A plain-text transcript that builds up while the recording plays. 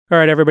All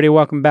right, everybody,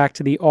 welcome back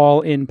to the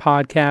All In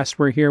podcast.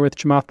 We're here with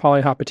Chamath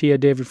Palihapitiya,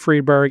 David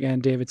Friedberg,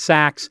 and David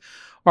Sacks.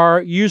 Our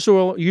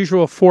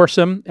usual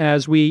foursome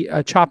as we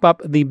chop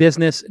up the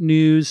business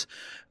news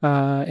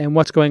and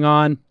what's going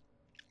on.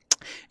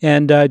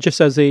 And just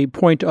as a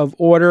point of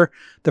order,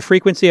 the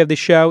frequency of the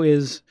show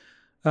is,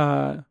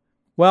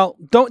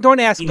 don't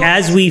ask.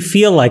 As we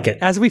feel like it.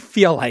 As we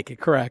feel like it,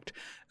 correct.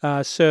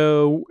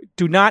 So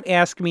do not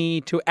ask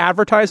me to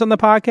advertise on the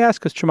podcast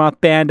because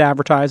Chamath banned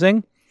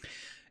advertising.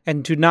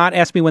 And do not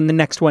ask me when the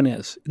next one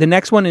is. The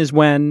next one is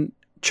when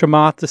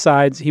Chamath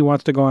decides he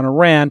wants to go on a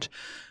rant.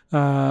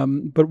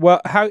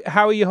 But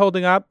how are you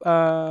holding up,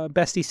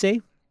 Bestie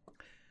C?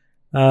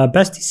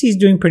 Bestie C is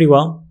doing pretty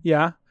well.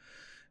 Yeah.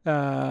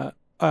 And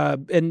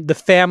the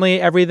family,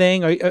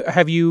 everything.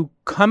 Have you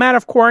come out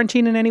of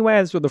quarantine in any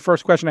way? So the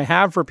first question I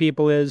have for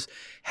people is,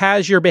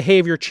 has your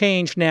behavior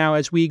changed now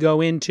as we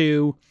go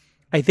into,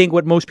 I think,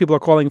 what most people are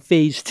calling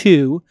phase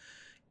 2?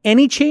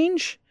 Any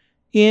change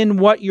in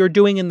what you're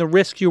doing and the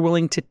risk you're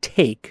willing to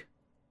take?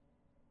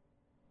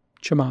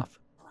 Chamath.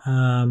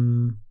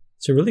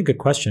 It's a really good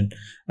question.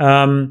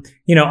 I've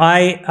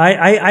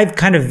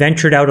kind of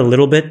ventured out a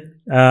little bit,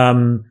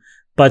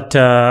 but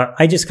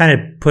I just kind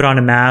of put on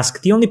a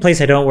mask. The only place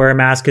I don't wear a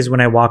mask is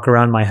when I walk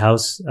around my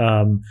house,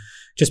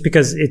 just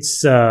because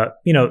it's, I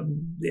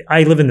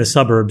live in the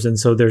suburbs, and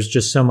so there's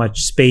just so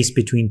much space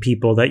between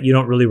people that you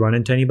don't really run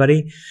into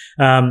anybody.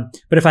 But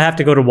if I have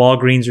to go to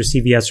Walgreens or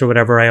CVS or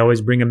whatever, I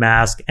always bring a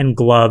mask and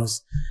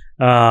gloves.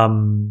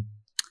 So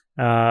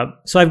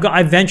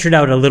I've ventured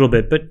out a little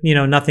bit, but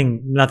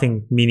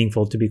nothing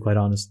meaningful, to be quite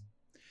honest.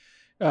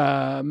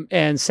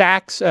 And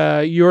Sacks,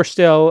 you're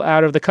still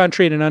out of the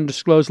country in an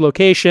undisclosed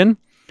location.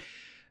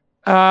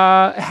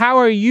 How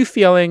are you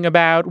feeling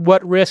about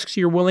what risks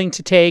you're willing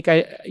to take?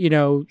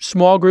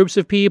 Small groups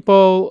of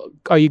people.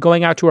 Are you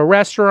going out to a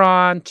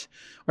restaurant?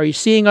 Are you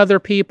seeing other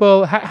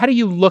people? How do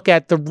you look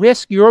at the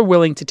risk you're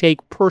willing to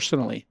take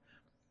personally?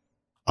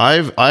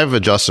 I've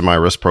adjusted my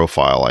risk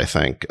profile, I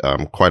think,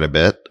 quite a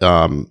bit.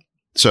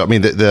 So I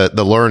mean,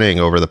 the learning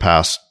over the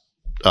past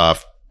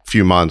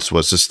few months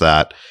was just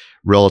that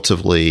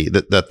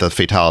that the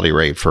fatality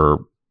rate for,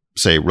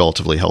 say,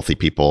 relatively healthy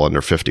people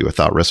under 50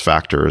 without risk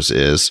factors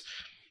is,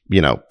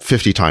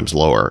 50 times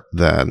lower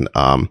than,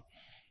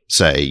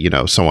 say,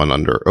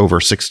 someone over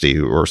 60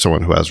 or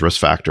someone who has risk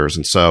factors.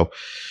 And so,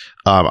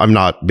 I'm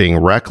not being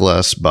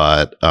reckless,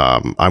 but,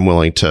 I'm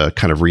willing to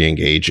kind of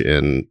re-engage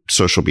in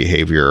social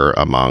behavior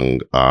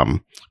among,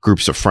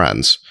 groups of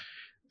friends.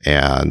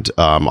 And,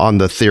 on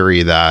the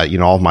theory that,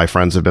 all of my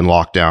friends have been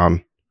locked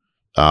down.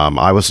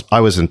 I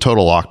was in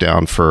total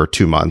lockdown for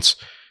 2 months.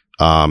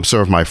 So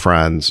have my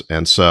friends.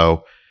 And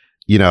so,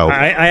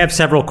 I have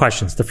several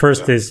questions. The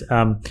first is,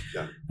 how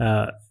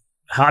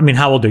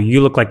old are you?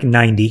 You look like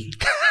 90,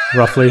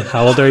 roughly.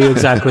 How old are you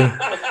exactly?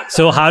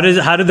 So how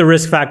do the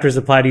risk factors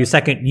apply to you?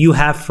 Second, you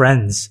have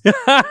friends.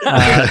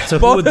 So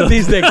both of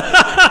these things.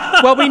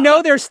 Well, we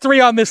know there's 3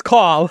 on this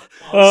call.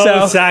 Oh,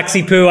 so.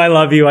 Saxy Poo, I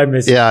love you. I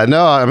miss you. Yeah,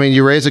 no, I mean,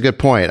 you raise a good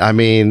point. I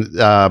mean,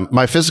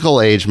 my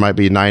physical age might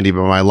be 90,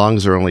 but my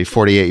lungs are only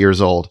 48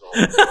 years old.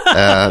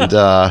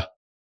 And,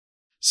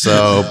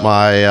 so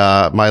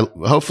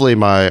hopefully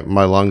my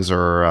lungs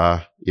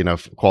are,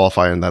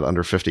 qualify in that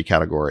under 50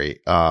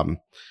 category.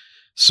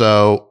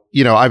 So,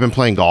 I've been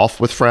playing golf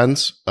with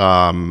friends.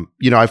 I've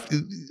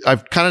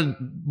kind of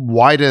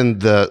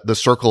widened the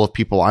circle of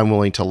people I'm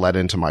willing to let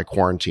into my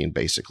quarantine,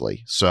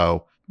 basically.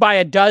 So by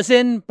a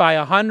dozen, by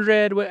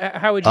 100,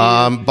 how would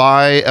you?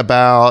 By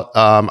about,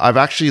 I've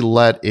actually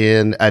let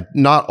in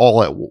not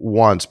all at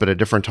once, but at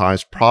different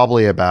times,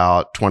 probably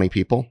about 20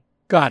 people.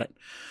 Got it.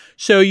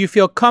 So you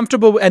feel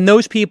comfortable, and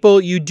those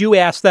people, you do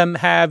ask them,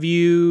 have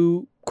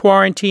you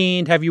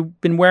quarantined? Have you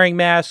been wearing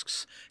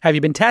masks? Have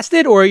you been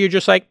tested? Or you're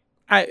just like,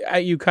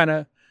 you kind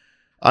of...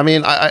 I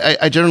mean,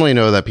 I generally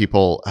know that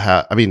people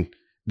have... I mean,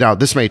 now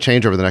this may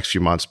change over the next few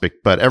months,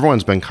 but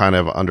everyone's been kind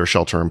of under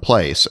shelter in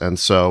place. And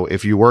so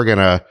if you were going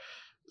to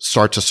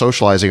start to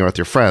socializing with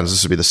your friends,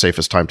 this would be the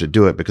safest time to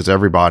do it because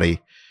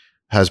everybody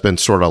has been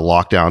sort of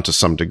locked down to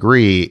some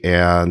degree.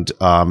 And,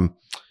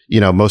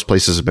 most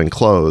places have been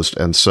closed.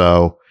 And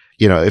so...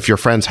 if your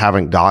friends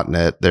haven't gotten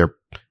it, they're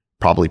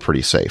probably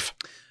pretty safe.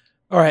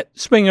 All right.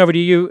 Swinging over to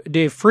you,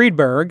 Dave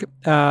Friedberg.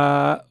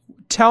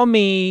 Tell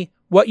me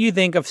what you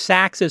think of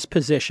Sacks's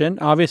position.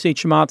 Obviously,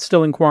 Chamath's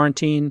still in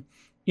quarantine,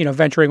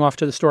 venturing off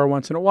to the store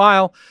once in a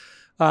while.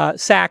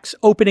 Sacks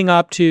opening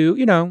up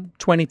to,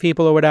 20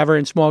 people or whatever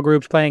in small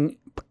groups playing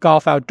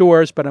golf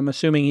outdoors, but I'm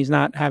assuming he's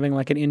not having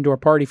like an indoor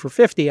party for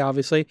 50,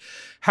 obviously.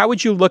 How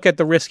would you look at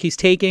the risk he's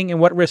taking, and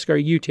what risk are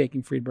you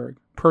taking, Friedberg,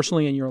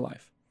 personally in your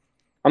life?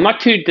 I'm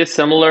not too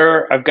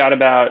dissimilar. I've got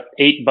about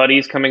 8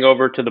 buddies coming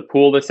over to the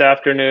pool this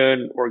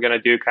afternoon. We're going to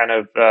do kind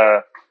of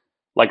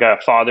like a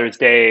Father's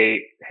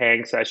Day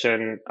hang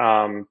session,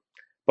 but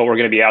we're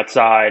going to be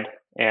outside.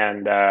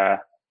 And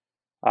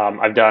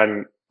I've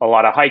done a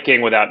lot of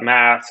hiking without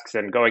masks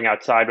and going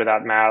outside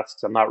without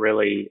masks. I'm not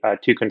really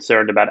too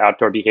concerned about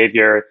outdoor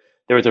behavior.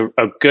 There was a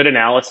good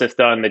analysis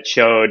done that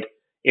showed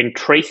in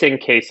tracing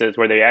cases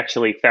where they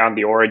actually found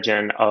the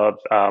origin of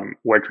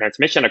where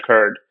transmission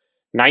occurred,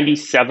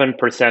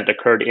 97%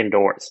 occurred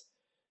indoors.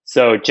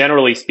 So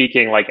generally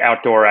speaking, like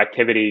outdoor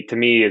activity to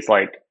me is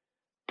like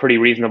pretty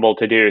reasonable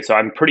to do. So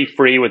I'm pretty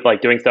free with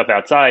like doing stuff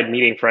outside,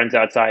 meeting friends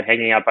outside,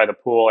 hanging out by the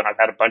pool, and I've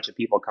had a bunch of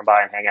people come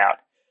by and hang out.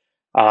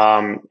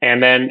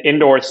 And then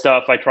indoor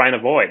stuff I try and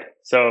avoid.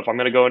 So if I'm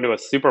going to go into a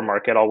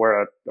supermarket,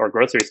 or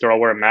grocery store, I'll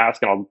wear a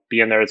mask and I'll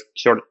be in there as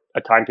short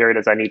a time period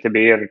as I need to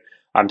be. And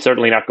I'm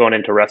certainly not going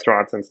into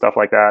restaurants and stuff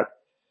like that.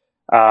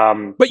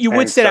 But you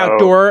would sit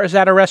outdoors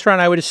at a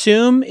restaurant, I would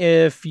assume.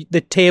 If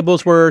the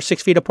tables were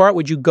 6 feet apart,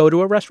 would you go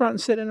to a restaurant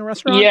and sit in a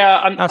restaurant? Yeah,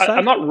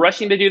 I'm not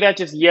rushing to do that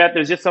just yet.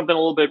 There's just something a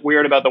little bit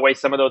weird about the way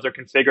some of those are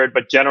configured.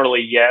 But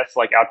generally, yes,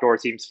 like outdoor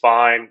seems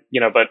fine,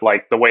 but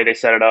like the way they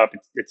set it up,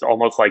 it's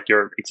almost like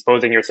you're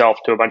exposing yourself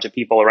to a bunch of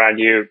people around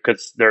you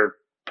because they're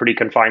pretty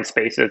confined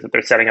spaces that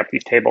they're setting up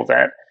these tables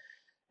at.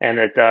 And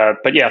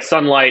but yeah,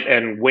 sunlight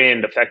and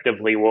wind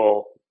effectively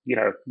will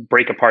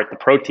break apart the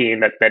protein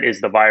that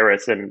is the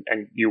virus, and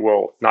you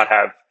will not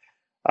have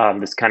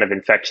this kind of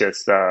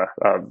infectious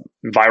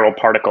viral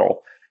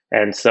particle.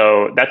 And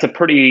so that's a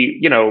pretty,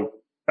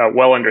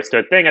 well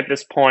understood thing at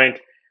this point.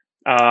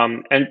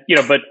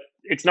 But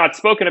it's not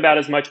spoken about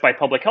as much by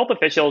public health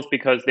officials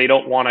because they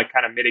don't want to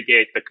kind of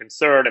mitigate the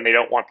concern, and they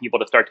don't want people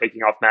to start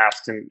taking off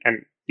masks and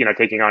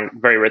taking on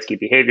very risky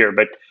behavior.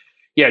 But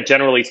yeah,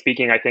 generally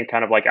speaking, I think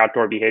kind of like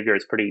outdoor behavior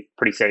is pretty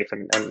safe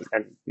and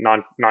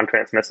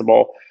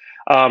non-transmissible.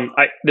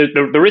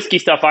 The risky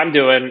stuff I'm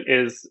doing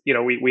is,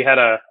 we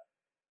had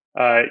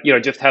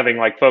just having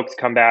like folks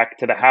come back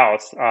to the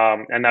house.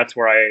 And that's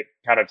where I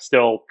kind of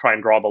still try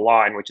and draw the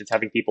line, which is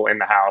having people in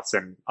the house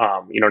and,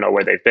 you don't know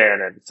where they've been.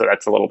 And so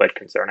that's a little bit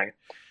concerning.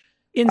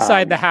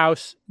 Inside the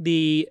house,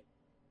 the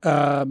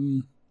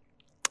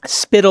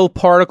spittle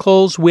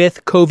particles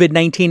with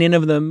COVID-19 in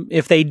of them,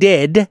 if they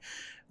did,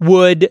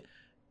 would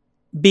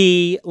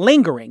be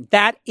lingering.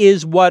 That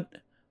is what,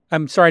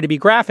 I'm sorry to be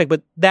graphic,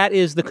 but that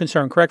is the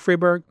concern, correct,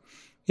 Friedberg?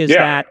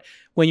 That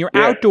when you're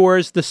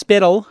outdoors, the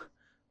spittle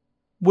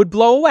would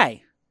blow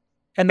away.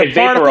 And the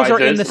particles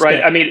are in the spit.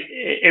 Right? I mean,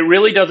 it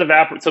really does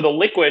evaporate. So the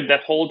liquid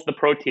that holds the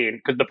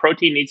protein, because the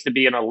protein needs to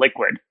be in a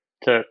liquid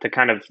to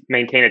kind of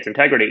maintain its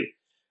integrity.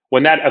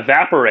 When that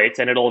evaporates,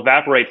 and it'll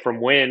evaporate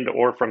from wind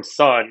or from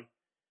sun,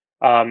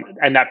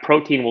 and that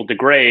protein will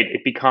degrade,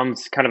 it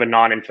becomes kind of a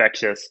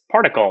non-infectious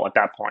particle at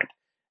that point.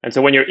 And so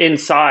when you're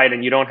inside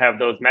and you don't have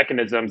those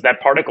mechanisms,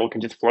 that particle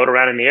can just float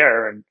around in the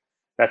air, and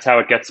that's how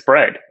it gets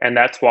spread. And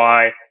that's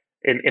why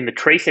in the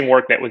tracing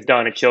work that was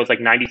done, it shows like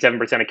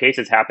 97% of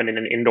cases happen in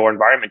an indoor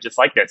environment just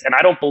like this. And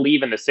I don't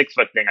believe in the 6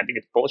 foot thing. I think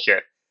it's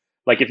bullshit.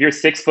 Like if you're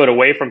 6 foot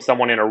away from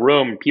someone in a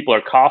room, people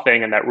are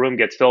coughing and that room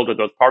gets filled with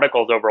those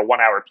particles over a 1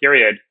 hour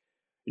period.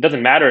 It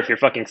doesn't matter if you're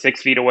fucking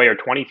 6 feet away or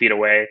 20 feet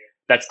away,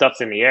 that stuff's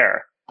in the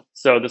air.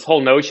 So this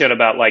whole notion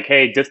about like,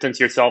 hey, distance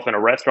yourself in a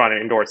restaurant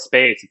and indoor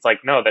space, it's like,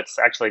 no, that's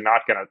actually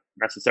not going to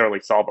necessarily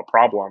solve a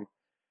problem.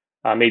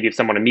 Maybe if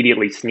someone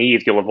immediately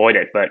sneezed, you'll avoid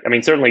it. But I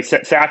mean, certainly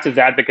Sacks's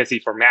advocacy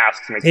for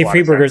masks makes a lot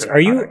of sense.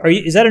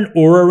 Friedbergers, is that an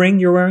Oura ring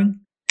you're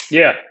wearing?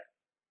 Yeah.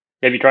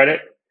 Have you tried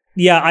it?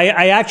 Yeah,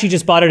 I actually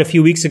just bought it a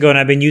few weeks ago and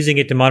I've been using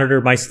it to monitor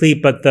my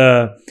sleep. But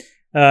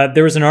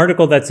there was an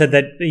article that said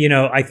that,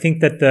 I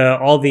think that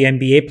all the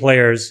NBA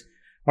players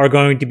are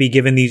going to be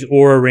given these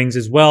Oura rings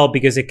as well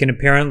because it can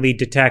apparently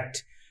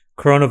detect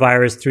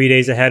coronavirus 3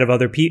 days ahead of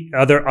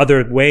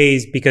other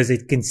ways because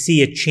it can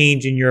see a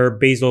change in your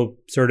basal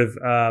sort of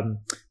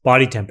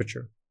body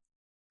temperature.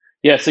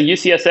 Yeah, so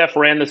UCSF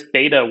ran this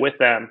beta with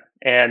them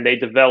and they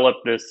developed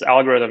this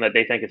algorithm that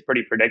they think is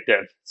pretty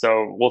predictive.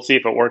 So we'll see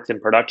if it works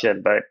in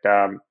production, but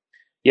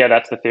yeah,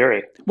 that's the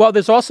theory. Well,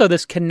 there's also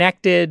this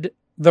connected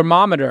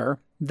thermometer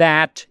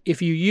that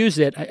if you use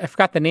it, I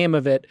forgot the name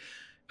of it,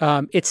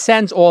 it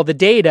sends all the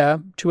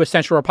data to a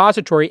central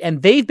repository,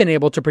 and they've been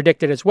able to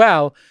predict it as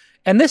well.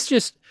 And this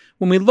just,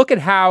 when we look at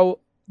how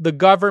the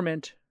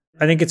government...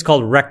 I think it's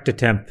called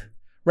Rectitemp.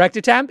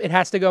 Rectitemp? It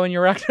has to go in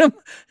your rectum?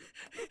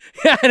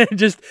 And it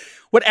just,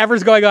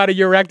 whatever's going on in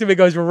your rectum, it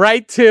goes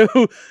right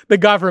to the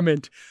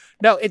government.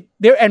 No,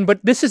 but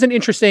this is an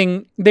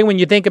interesting thing when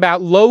you think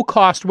about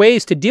low-cost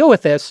ways to deal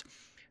with this.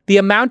 The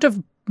amount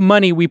of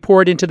money we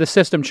poured into the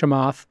system,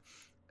 Chamath,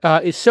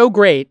 is so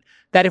great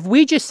that if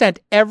we just sent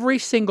every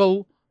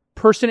single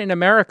person in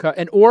America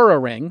an Oura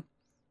ring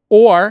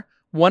or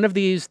one of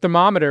these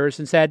thermometers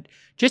and said,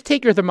 just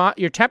take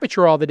your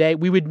temperature all the day,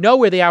 we would know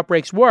where the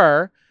outbreaks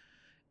were.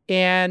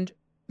 And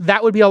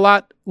that would be a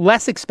lot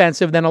less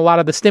expensive than a lot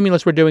of the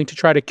stimulus we're doing to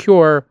try to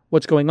cure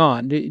what's going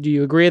on. Do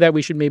you agree that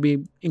we should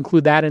maybe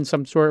include that in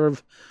some sort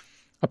of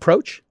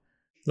approach?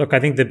 Look, I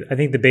think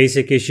the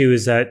basic issue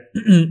is that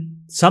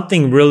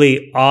something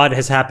really odd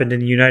has happened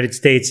in the United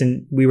States,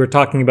 and we were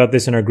talking about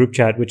this in our group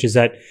chat, which is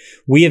that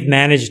we have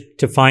managed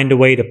to find a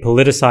way to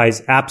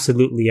politicize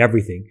absolutely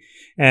everything.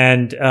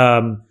 And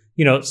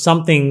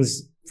some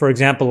things, for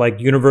example, like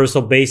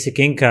universal basic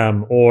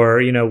income,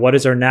 or what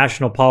is our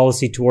national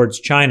policy towards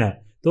China?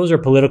 Those are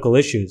political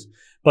issues.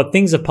 But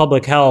things of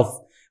public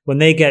health, when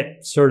they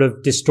get sort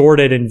of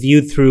distorted and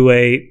viewed through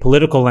a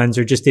political lens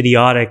or just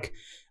idiotic,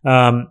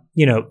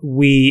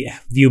 we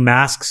view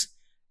masks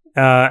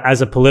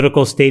as a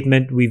political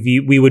statement.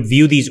 We would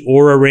view these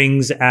Oura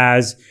rings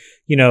as,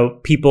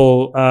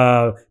 people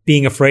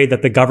being afraid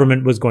that the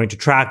government was going to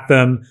track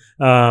them.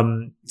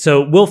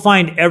 So we'll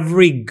find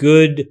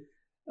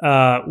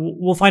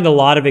we'll find a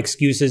lot of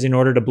excuses in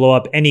order to blow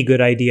up any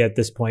good idea at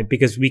this point,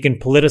 because we can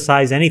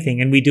politicize anything,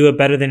 and we do it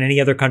better than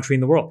any other country in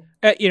the world.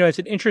 It's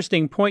an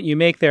interesting point you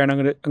make there, and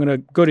I'm going to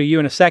go to you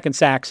in a second,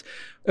 Sacks.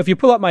 If you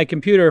pull up my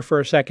computer for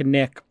a second,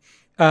 Nick,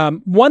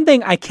 one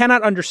thing I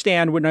cannot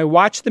understand when I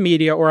watch the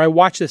media or I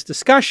watch this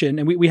discussion,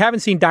 and we haven't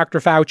seen Dr.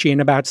 Fauci in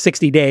about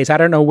 60 days. I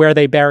don't know where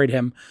they buried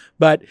him,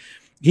 but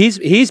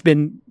he's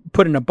been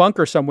put in a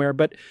bunker somewhere.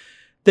 But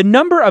the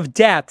number of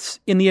deaths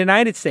in the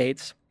United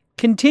States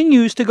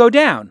continues to go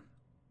down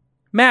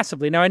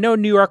massively. Now, I know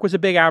New York was a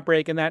big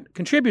outbreak and that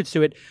contributes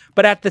to it.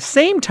 But at the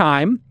same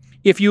time,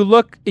 if you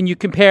look and you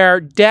compare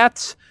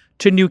deaths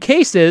to new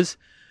cases,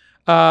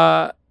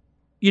 the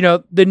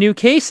new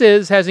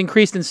cases has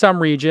increased in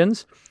some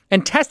regions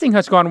and testing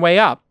has gone way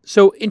up.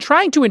 So in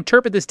trying to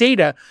interpret this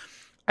data,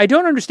 I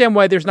don't understand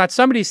why there's not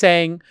somebody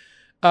saying,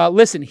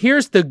 listen,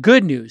 here's the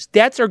good news.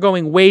 Deaths are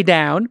going way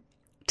down.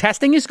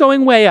 Testing is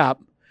going way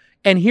up.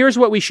 And here's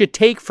what we should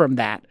take from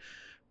that.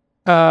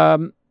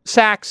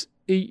 Sacks,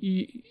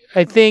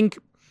 I think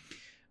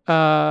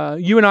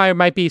you and I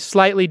might be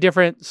slightly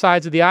different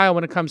sides of the aisle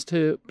when it comes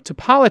to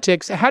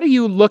politics. How do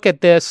you look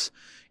at this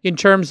in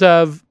terms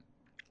of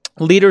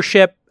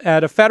leadership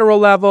at a federal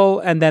level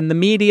and then the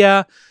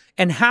media,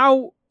 and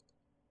how,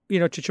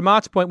 to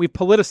Chamath's point, we've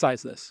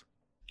politicized this?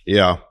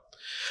 Yeah.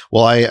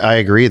 Well, I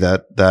agree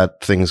that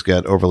things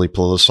get overly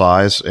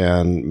politicized,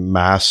 and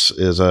mass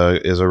is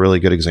a really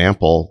good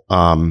example.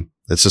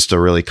 It's just a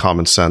really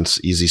common sense,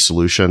 easy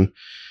solution.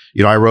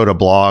 I wrote a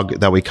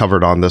blog that we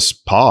covered on this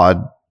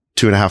pod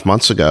 2.5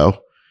 months ago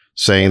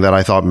saying that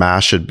I thought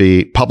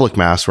public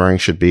mask wearing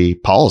should be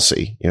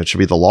policy. It should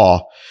be the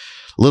law.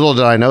 Little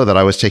did I know that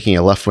I was taking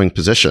a left-wing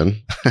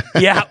position.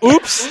 Yeah.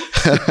 Oops.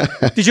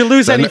 Did you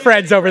lose any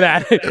friends over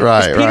that?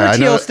 Right. Is Peter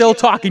Thiel still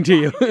talking to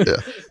you? Yeah.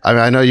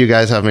 I know you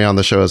guys have me on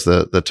the show as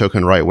the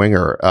token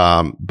right-winger.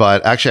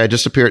 But actually I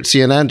just appeared,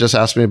 CNN just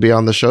asked me to be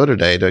on the show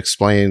today to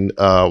explain,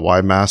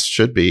 why masks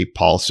should be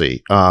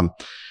policy.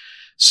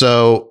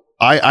 So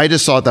I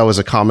just thought that was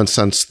a common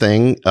sense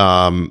thing.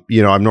 I'm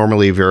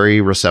normally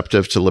very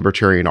receptive to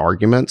libertarian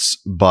arguments,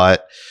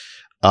 but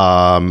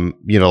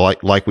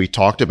like we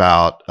talked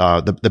about,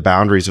 the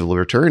boundaries of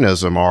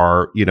libertarianism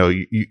are,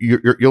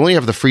 you only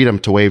have the freedom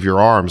to wave your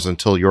arms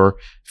until your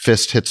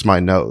fist hits my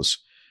nose,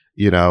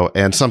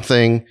 and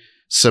something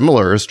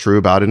similar is true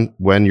about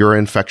when your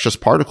infectious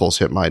particles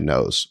hit my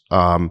nose.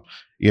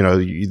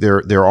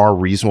 There are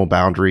reasonable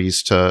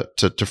boundaries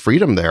to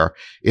freedom there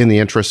in the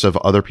interest of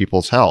other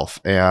people's health.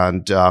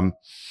 And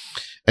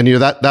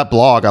that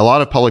blog, a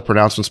lot of public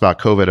pronouncements about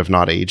COVID have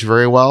not aged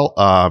very well.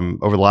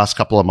 Over the last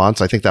couple of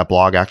months, I think that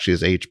blog actually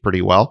has aged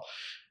pretty well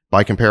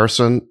by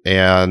comparison.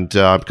 And,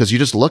 because you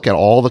just look at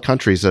all the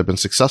countries that have been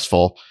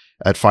successful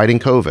at fighting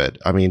COVID.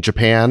 I mean,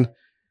 Japan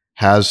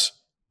has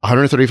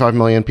 135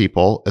 million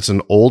people. It's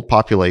an old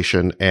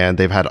population and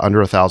they've had under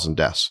 1,000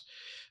 deaths.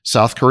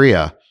 South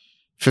Korea,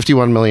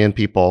 51 million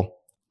people,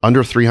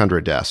 under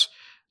 300 deaths.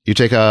 You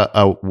take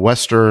a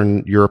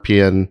Western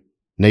European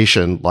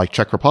nation like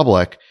Czech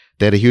Republic,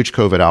 they had a huge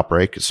COVID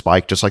outbreak,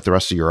 spiked just like the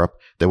rest of Europe.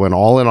 They went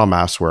all in on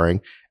mask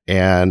wearing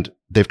and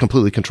they've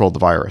completely controlled the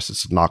virus.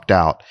 It's knocked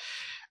out.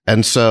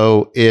 And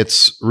so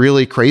it's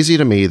really crazy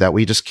to me that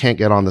we just can't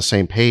get on the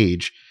same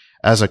page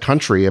as a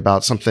country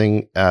about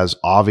something as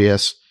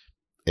obvious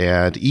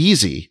and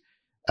easy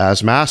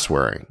as mask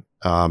wearing.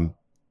 And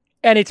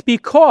it's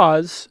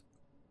because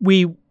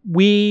the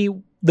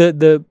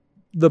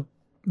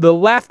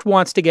left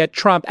wants to get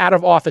Trump out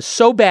of office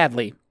so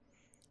badly,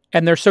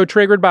 and they're so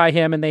triggered by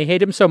him and they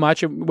hate him so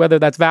much, whether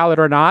that's valid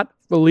or not,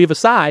 we'll leave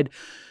aside,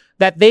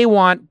 that they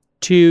want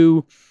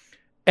to,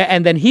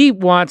 and then he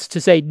wants to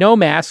say no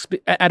masks.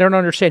 I don't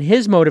understand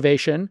his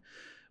motivation.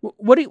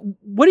 What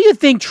do you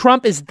think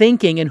Trump is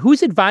thinking, and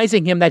who's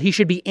advising him that he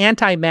should be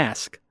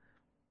anti-mask?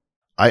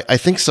 I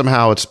think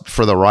somehow it's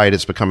for the right,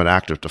 it's become an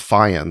act of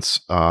defiance.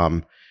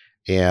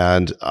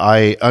 And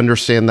I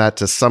understand that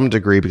to some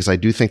degree because I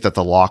do think that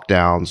the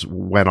lockdowns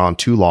went on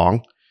too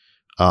long.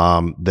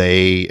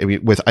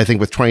 With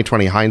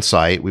 2020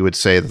 hindsight, we would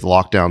say that the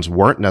lockdowns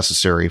weren't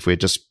necessary if we had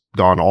just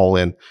gone all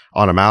in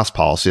on a mask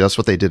policy. That's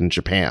what they did in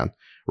Japan,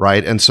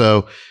 right? And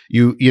so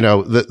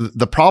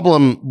the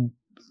problem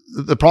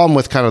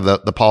with kind of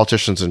the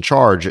politicians in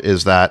charge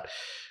is that,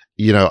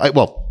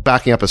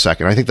 backing up a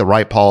second, I think the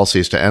right policy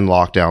is to end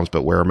lockdowns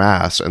but wear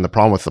masks. And the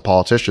problem with the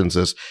politicians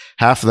is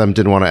half of them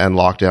didn't want to end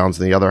lockdowns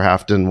and the other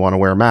half didn't want to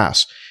wear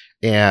masks.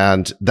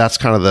 And that's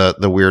kind of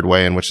the weird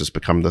way in which it's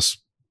become this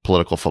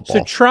political football.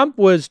 So Trump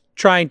was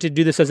trying to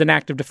do this as an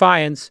act of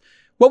defiance.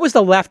 What was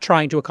the left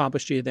trying to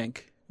accomplish, do you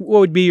think?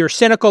 What would be your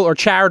cynical or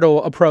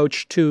charitable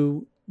approach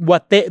to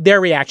what their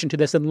reaction to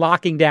this and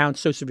locking down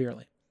so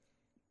severely?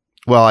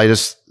 Well, I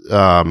just,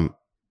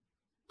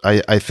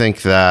 I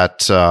think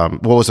that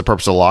what was the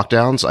purpose of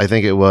lockdowns? I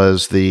think it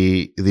was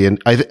I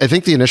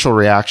think the initial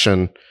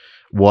reaction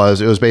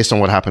was it was based on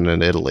what happened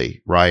in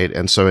Italy, right?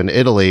 And so in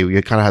Italy, we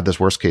kind of had this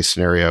worst case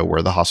scenario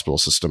where the hospital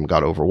system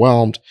got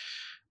overwhelmed,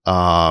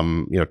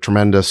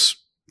 tremendous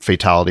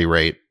fatality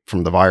rate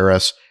from the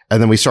virus. And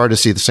then we started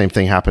to see the same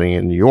thing happening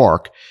in New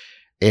York.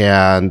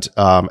 And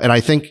I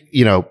think,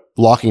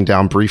 locking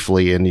down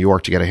briefly in New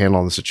York to get a handle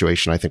on the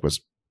situation, I think was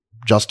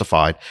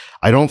justified.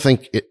 I don't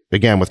think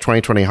again, with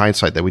 2020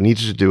 hindsight, that we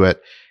needed to do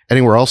it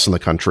anywhere else in the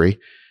country,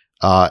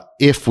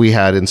 if we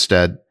had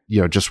instead,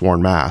 just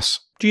worn masks.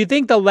 Do you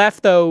think the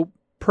left, though,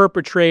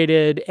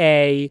 perpetrated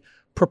a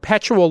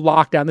perpetual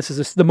lockdown? This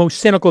is the most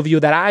cynical view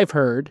that I've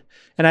heard,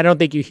 and I don't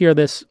think you hear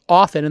this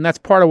often. And that's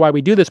part of why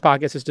we do this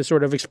podcast, is to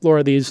sort of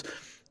explore these,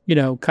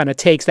 kind of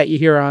takes that you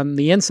hear on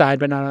the inside,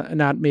 but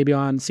not maybe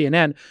on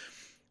CNN.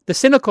 The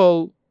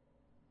cynical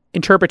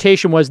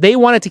interpretation was they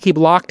wanted to keep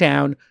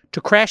lockdown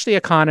to crash the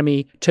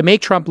economy, to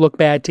make Trump look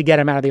bad, to get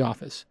him out of the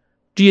office.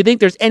 Do you think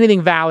there's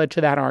anything valid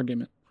to that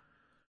argument?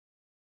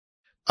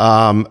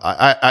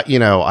 I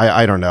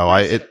don't know.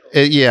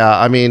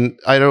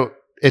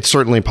 It's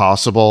certainly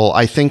possible.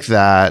 I think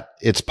that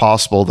it's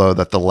possible though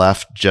that the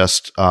left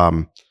just,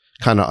 kind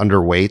of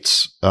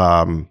underweights,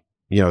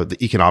 the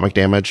economic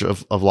damage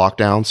of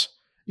lockdowns.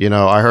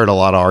 I heard a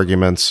lot of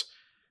arguments,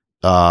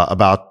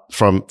 about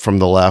from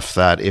the left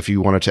that if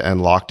you wanted to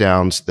end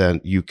lockdowns,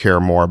 then you care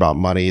more about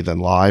money than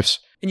lives.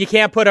 And you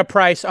can't put a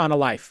price on a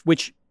life,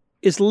 which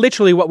is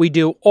literally what we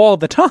do all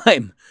the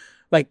time.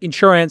 Like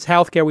insurance,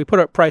 healthcare, we put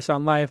a price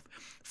on life.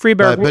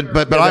 Friedberg,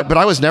 but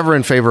I was never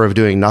in favor of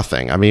doing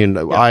nothing. I mean,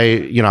 yeah.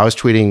 I was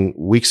tweeting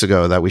weeks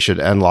ago that we should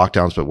end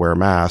lockdowns but wear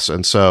masks.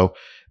 And so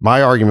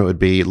my argument would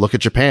be, look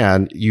at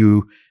Japan.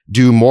 You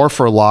do more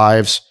for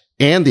lives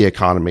and the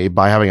economy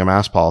by having a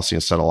mask policy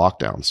instead of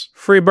lockdowns.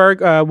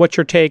 Friedberg, what's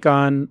your take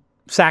on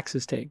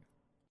Sacks's take?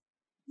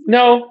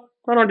 No,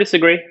 I don't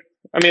disagree.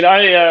 I mean,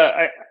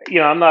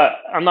 I'm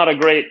not a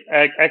great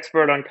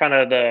expert on kind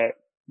of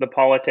the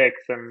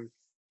politics, and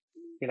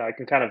I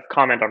can kind of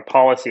comment on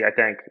policy, I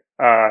think,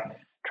 in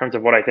terms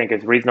of what I think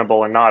is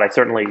reasonable and not. I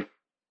certainly,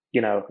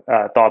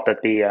 thought that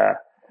the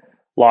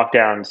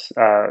lockdowns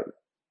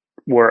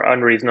were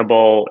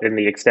unreasonable in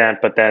the extent,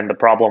 but then the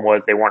problem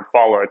was they weren't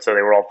followed, so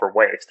they were all for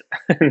waste.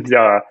 And,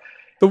 so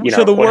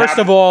the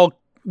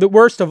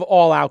worst of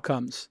all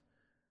outcomes.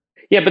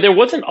 Yeah, but there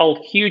wasn't a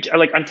huge,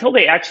 until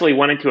they actually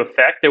went into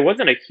effect, there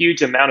wasn't a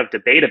huge amount of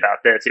debate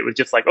about this. It was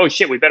just like, oh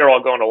shit, we better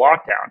all go into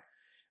lockdown.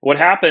 What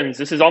happens,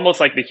 this is almost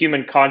like the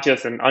human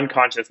conscious and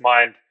unconscious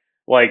mind.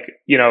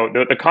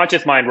 The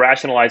conscious mind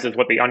rationalizes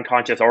what the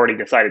unconscious already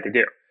decided to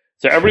do.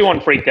 So everyone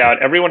freaked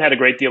out. Everyone had a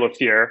great deal of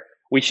fear.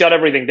 We shut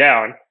everything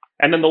down.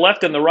 And then the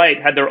left and the right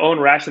had their own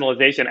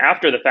rationalization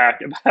after the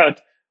fact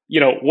about,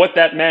 what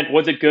that meant.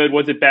 Was it good?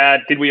 Was it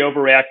bad? Did we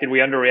overreact? Did we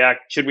underreact?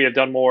 Should we have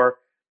done more?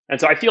 And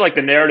so I feel like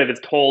the narrative is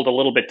told a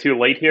little bit too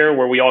late here,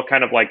 where we all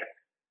kind of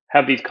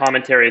have these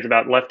commentaries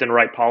about left and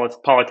right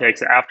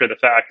politics after the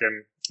fact.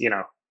 And,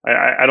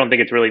 I don't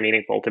think it's really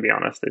meaningful, to be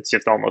honest. It's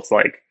just almost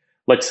like,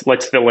 let's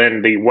fill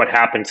in the what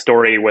happened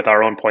story with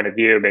our own point of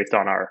view based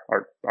on our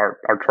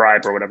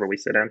tribe or whatever we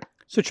sit in.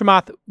 So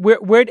Chamath,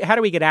 how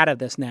do we get out of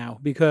this now?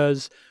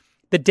 Because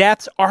the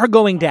deaths are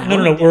going down.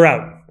 No, we're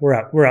out.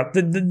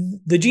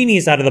 The genie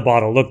is out of the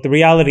bottle. Look, the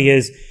reality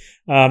is,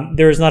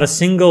 there is not a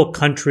single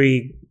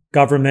country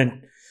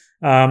government,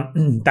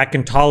 that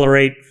can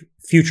tolerate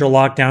future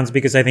lockdowns,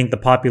 because I think the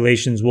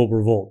populations will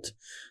revolt.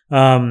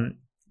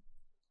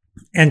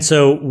 And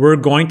so we're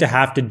going to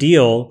have to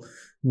deal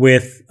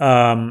with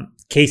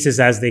cases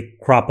as they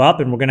crop up,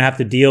 and we're going to have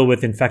to deal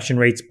with infection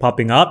rates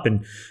popping up,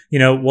 and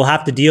we'll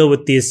have to deal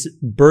with this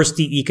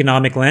bursty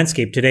economic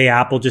landscape. Today,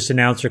 Apple just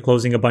announced they're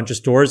closing a bunch of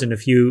stores in a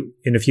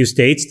few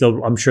states.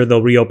 I'm sure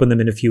they'll reopen them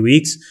in a few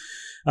weeks.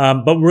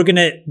 But we're going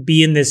to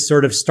be in this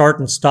sort of start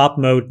and stop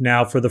mode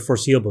now for the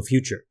foreseeable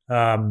future.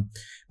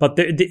 But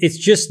it's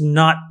just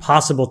not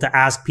possible to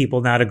ask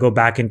people now to go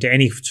back into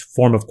any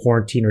form of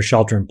quarantine or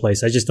shelter in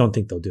place. I just don't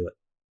think they'll do it.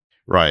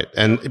 Right.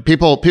 And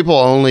people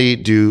only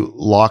do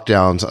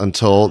lockdowns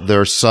until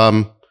there's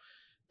some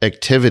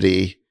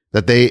activity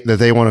that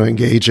they want to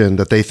engage in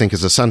that they think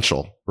is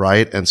essential.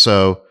 Right. And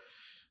so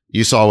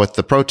you saw with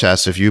the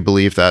protests, if you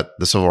believe that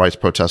the civil rights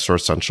protests are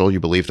essential, you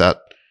believe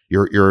that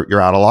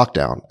you're out of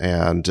lockdown.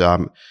 And,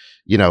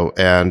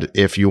 and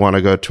if you want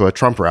to go to a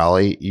Trump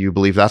rally, you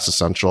believe that's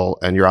essential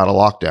and you're out of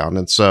lockdown.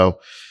 And so,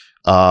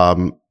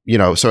 you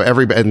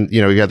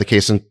had the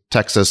case in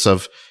Texas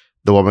of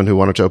the woman who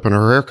wanted to open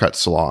her haircut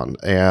salon.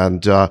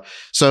 And,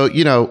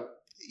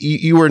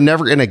 you were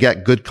never going to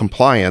get good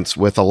compliance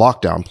with a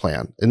lockdown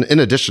plan. In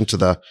addition to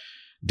the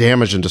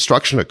damage and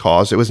destruction it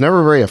caused, it was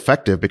never very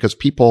effective because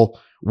people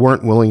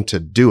weren't willing to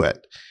do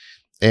it.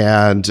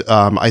 And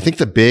I think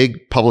the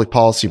big public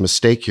policy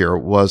mistake here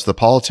was the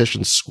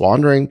politicians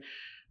squandering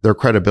their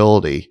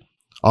credibility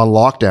on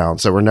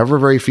lockdowns that were never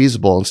very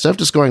feasible instead of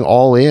just going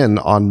all in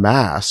on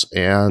mass.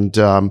 And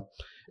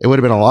it would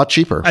have been a lot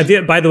cheaper.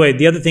 By the way,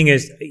 the other thing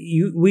is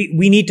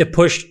we need to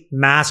push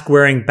mask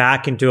wearing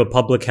back into a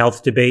public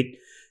health debate.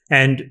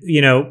 And,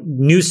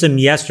 Newsom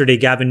yesterday,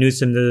 Gavin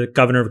Newsom, the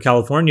governor of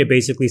California,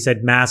 basically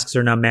said masks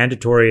are now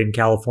mandatory in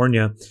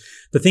California.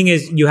 The thing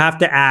is, you have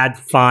to add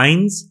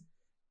fines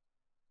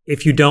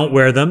if you don't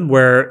wear them,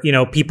 where,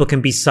 people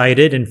can be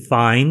cited and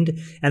fined.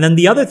 And then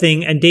the other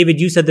thing, and David,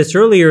 you said this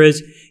earlier,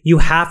 is you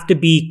have to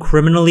be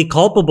criminally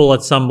culpable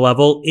at some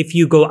level if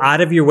you go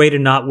out of your way to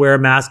not wear a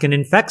mask and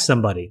infect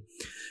somebody.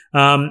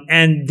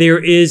 And there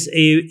is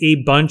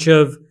a bunch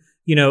of,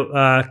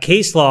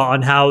 case law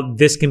on how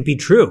this can be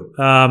true.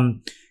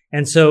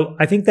 And so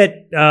I think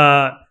that,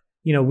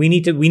 we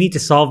need to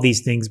solve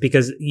these things,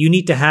 because you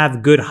need to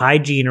have good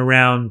hygiene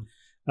around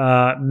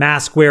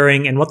mask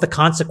wearing and what the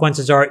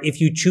consequences are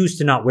if you choose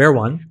to not wear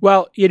one.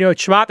 Well,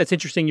 Chamath, that's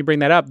interesting you bring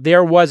that up.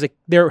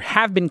 There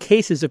have been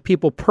cases of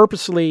people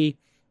purposely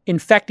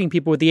infecting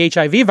people with the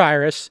HIV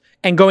virus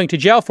and going to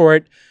jail for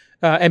it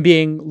and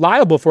being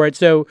liable for it.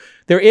 So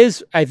there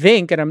is, I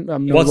think, and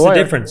I'm no What's lawyer.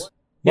 The difference?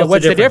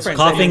 What's the difference?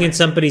 Coughing in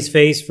somebody's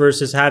face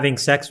versus having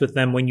sex with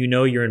them when you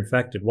know you're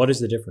infected. What is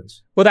the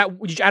difference? Well, I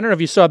don't know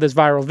if you saw this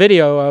viral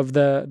video of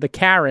the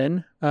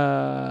Karen,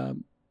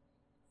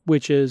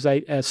 which is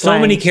so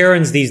many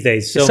Karens these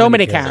days. So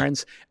many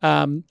Karens.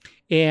 And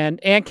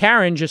Aunt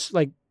Karen just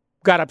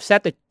got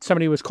upset that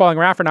somebody was calling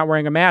her out for not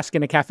wearing a mask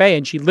in a cafe,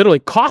 and she literally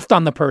coughed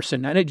on the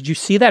person. And did you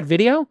see that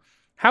video?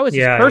 How is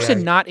this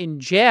person not in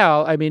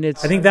jail? I mean, I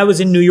think that was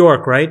in New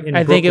York, right?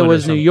 I think it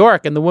was New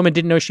York, and the woman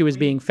didn't know she was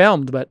being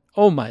filmed, but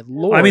oh my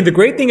Lord. I mean, the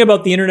great thing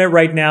about the internet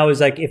right now is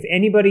if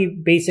anybody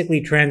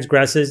basically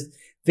transgresses,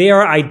 they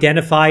are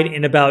identified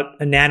in about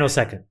a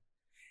nanosecond.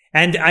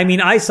 And I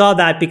mean, I saw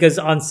that because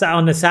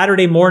on a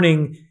Saturday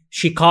morning,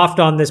 she coughed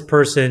on this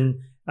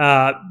person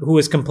who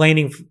was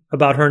complaining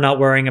about her not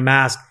wearing a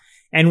mask.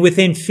 And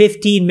within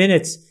 15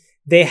 minutes,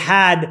 they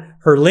had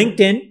her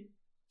LinkedIn.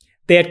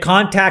 They had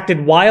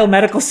contacted Weill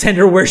Medical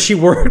Center where she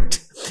worked.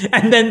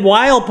 And then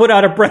Weill put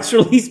out a press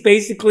release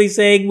basically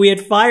saying we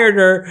had fired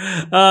her,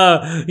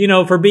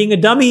 for being a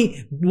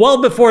dummy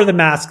well before the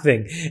mask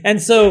thing. And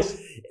so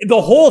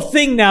the whole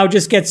thing now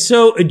just gets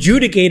so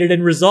adjudicated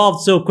and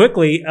resolved so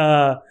quickly.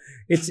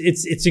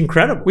 It's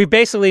incredible. We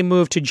basically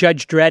moved to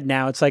Judge Dredd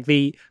now. It's like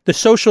the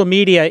social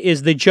media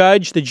is the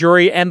judge, the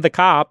jury, and the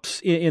cops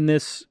in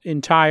this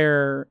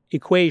entire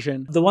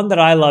equation. The one that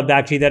I loved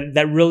actually,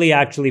 that really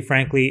actually,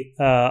 frankly,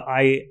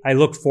 I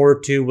looked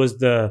forward to was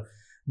the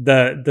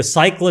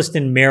cyclist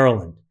in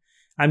Maryland.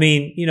 I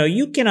mean,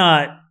 you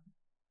cannot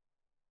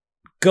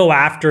go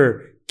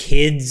after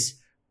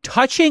kids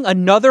touching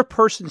another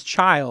person's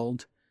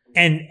child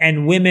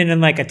and women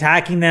and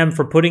attacking them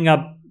for putting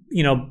up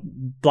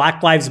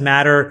Black Lives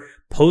Matter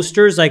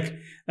posters,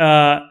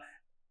 and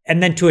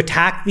then to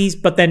attack these.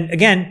 But then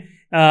again,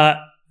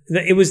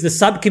 it was the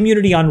sub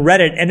community on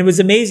Reddit, and it was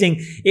amazing.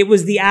 It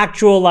was the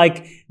actual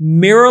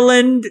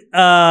Maryland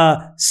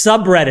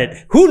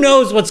subreddit. Who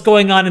knows what's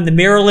going on in the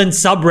Maryland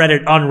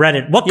subreddit on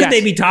Reddit? What could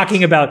they be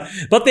talking about?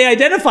 But they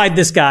identified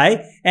this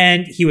guy,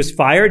 and he was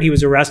fired. He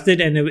was arrested,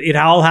 and it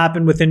all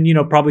happened within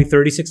probably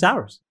 36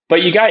 hours.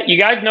 But you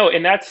guys know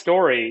in that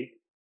story,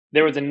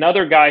 there was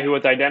another guy who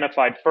was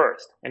identified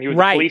first, and he was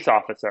a police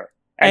officer.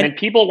 And then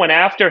people went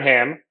after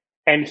him,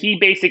 and he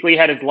basically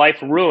had his life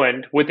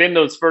ruined within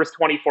those first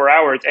 24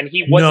 hours, and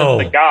he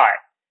wasn't the guy.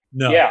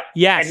 No. Yeah.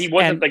 Yes. And he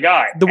wasn't the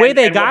guy. The way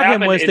they got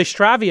him was the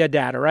Stravia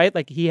data, right?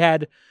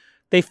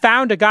 They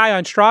found a guy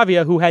on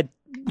Stravia who had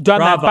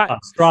done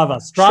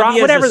Stravia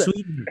whatever. is a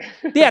sweetener.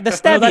 Yeah, the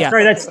stevia. No, that's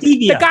right. That's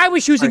stevia. The guy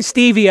was using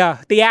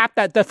stevia, the app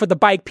that for the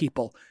bike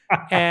people.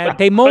 And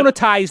they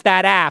monetized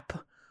that app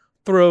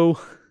through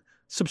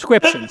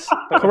subscriptions,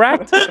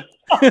 correct?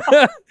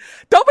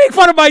 Don't make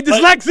fun of my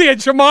dyslexia,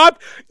 Chamath.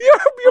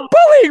 You're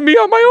bullying me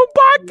on my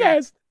own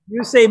podcast.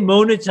 You say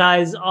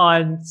monetize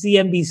on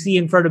CNBC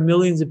in front of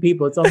millions of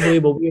people. It's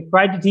unbelievable. We have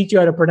tried to teach you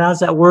how to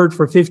pronounce that word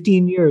for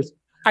 15 years.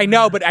 I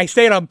know, but I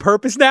say it on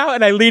purpose now,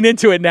 and I lean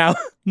into it now.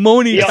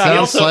 Monetize. It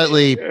sounds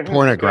slightly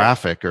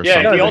pornographic or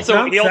something. Yeah, he also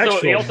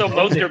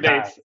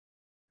masturbates.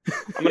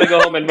 I'm going to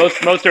go home and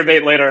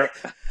masturbate later.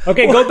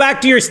 Okay, go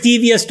back to your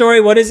stevia story.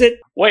 What is it?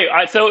 Wait,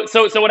 so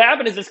what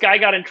happened is this guy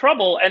got in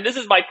trouble, and this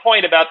is my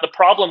point about the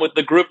problem with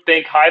the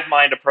groupthink hive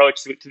mind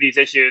approach to these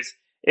issues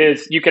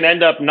is you can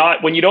end up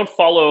when you don't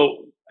follow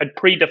a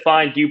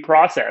predefined due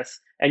process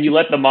and you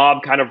let the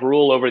mob kind of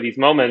rule over these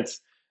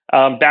moments,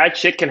 bad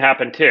shit can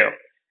happen too.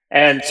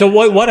 And so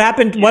what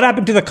happened? What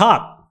happened to the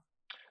cop?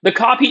 The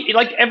cop,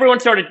 everyone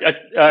started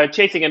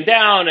chasing him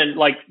down, and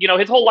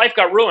his whole life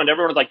got ruined.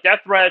 Everyone was death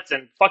threats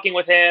and fucking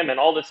with him and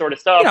all this sort of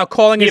stuff.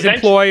 Calling his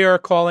employer,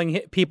 calling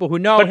people who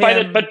know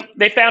him. But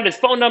they found his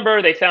phone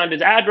number, they found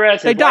his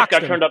address, his life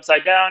got turned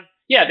upside down.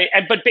 Yeah,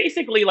 but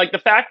basically, the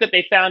fact that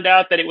they found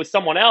out that it was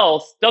someone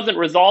else doesn't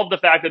resolve the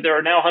fact that there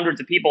are now hundreds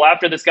of people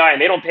after this guy,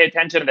 and they don't pay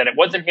attention that it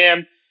wasn't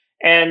him.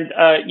 And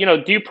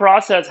due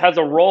process has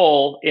a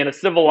role in a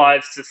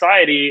civilized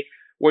society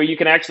where you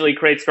can actually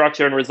create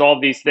structure and resolve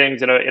these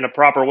things in a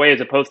proper way, as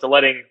opposed to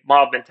letting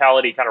mob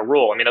mentality kind of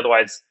rule. I mean,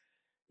 otherwise,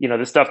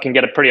 this stuff can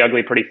get pretty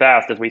ugly pretty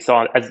fast, as we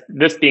saw, as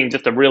this being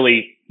just a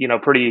really,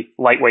 pretty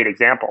lightweight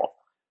example.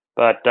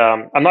 But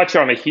I'm not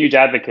sure I'm a huge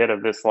advocate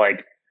of this,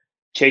 like,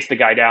 chase the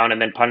guy down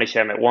and then punish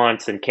him at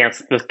once. And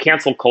the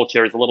cancel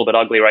culture is a little bit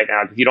ugly right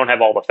now because you don't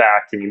have all the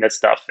facts and you miss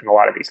stuff in a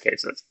lot of these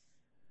cases.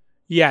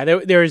 Yeah,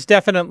 there is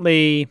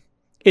definitely,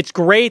 it's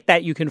great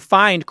that you can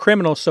find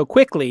criminals so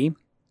quickly.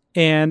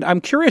 And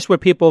I'm curious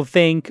what people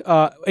think,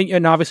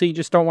 and obviously you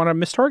just don't want to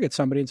mistarget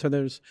somebody. And so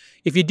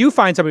if you do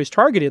find somebody who's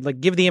targeted,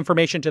 like, give the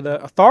information to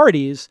the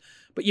authorities,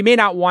 but you may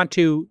not want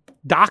to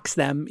dox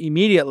them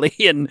immediately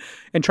and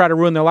try to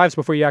ruin their lives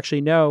before you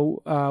actually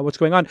know what's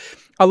going on.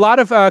 A lot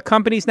of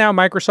companies now,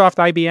 Microsoft,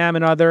 IBM,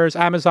 and others,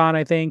 Amazon,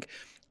 I think,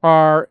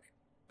 are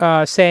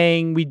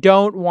saying we're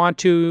going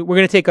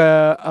to take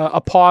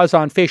a pause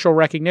on facial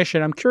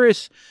recognition. I'm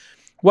curious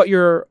what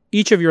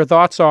each of your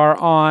thoughts are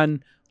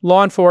on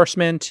law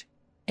enforcement,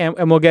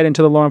 and we'll get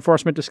into the law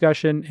enforcement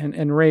discussion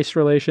and race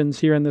relations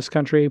here in this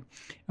country,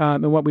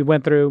 and what we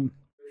went through.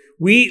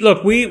 We've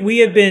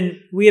been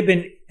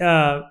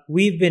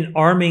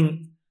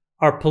arming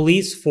our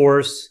police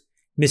force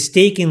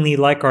mistakenly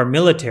like our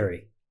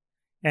military,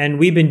 and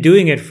we've been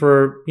doing it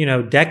for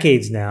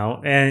decades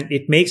now, and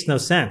it makes no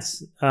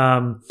sense.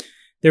 There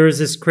was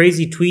this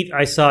crazy tweet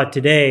I saw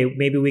today.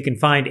 Maybe we can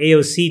find,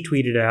 AOC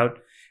tweeted out,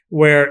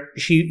 where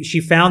she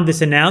found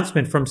this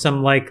announcement from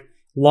some like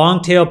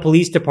long-tail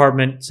police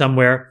department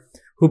somewhere,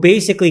 who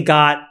basically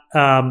got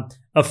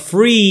a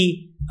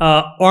free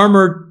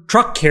armored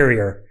truck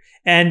carrier,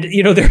 and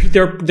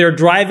they're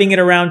driving it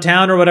around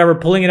town or whatever,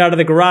 pulling it out of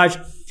the garage.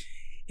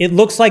 It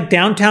looks like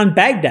downtown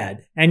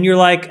Baghdad, and you're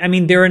like, I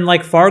mean, they're in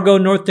like Fargo,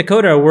 North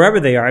Dakota, or wherever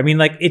they are. I mean,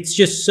 like, it's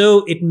just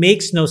it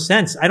makes no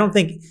sense. I don't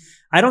think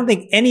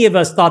any of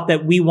us thought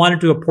that we wanted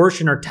to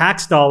apportion our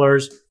tax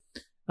dollars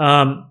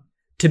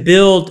to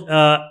build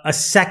a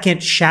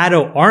second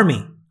shadow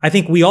army. I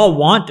think we all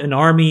want an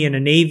army and a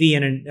navy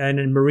and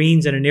a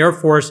Marines and an Air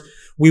Force.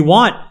 We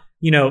want,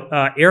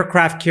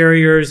 aircraft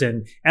carriers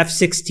and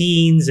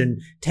F-16s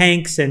and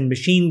tanks and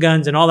machine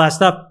guns and all that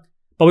stuff.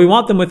 But we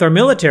want them with our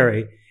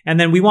military. And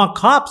then we want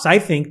cops, I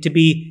think, to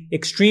be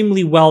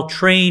extremely well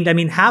trained. I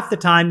mean, half the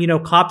time,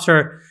 cops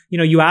are,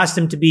 you ask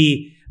them to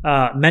be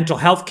mental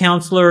health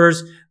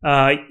counselors.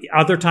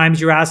 Other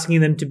times you're asking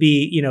them to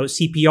be,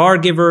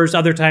 CPR givers.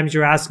 Other times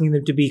you're asking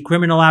them to be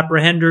criminal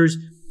apprehenders.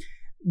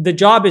 The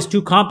job is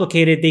too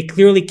complicated. They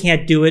clearly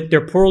can't do it.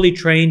 They're poorly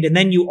trained. And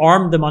then you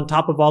arm them on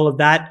top of all of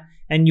that,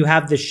 and you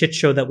have the shit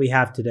show that we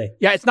have today.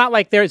 Yeah, it's not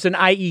like there's an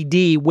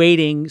IED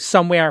waiting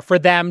somewhere for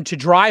them to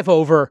drive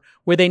over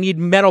where they need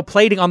metal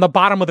plating on the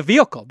bottom of the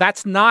vehicle.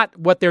 That's not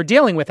what they're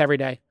dealing with every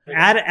day.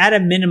 At a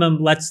minimum,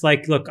 look,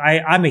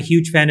 I'm a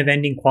huge fan of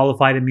ending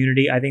qualified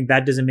immunity. I think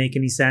that doesn't make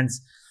any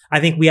sense. I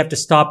think we have to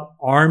stop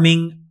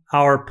arming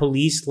our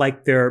police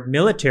like they're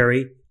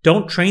military.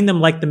 Don't train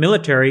them like the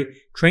military.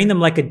 Train them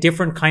like a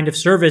different kind of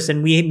service.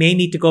 And we may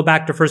need to go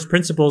back to first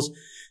principles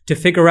to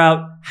figure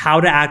out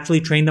how to actually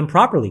train them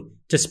properly,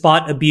 to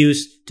spot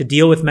abuse, to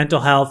deal with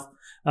mental health,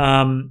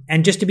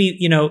 and just to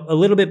be, a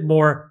little bit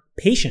more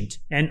patient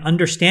and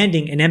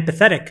understanding and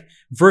empathetic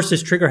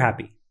versus trigger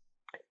happy.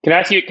 Can I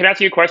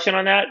ask you a question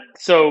on that?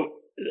 So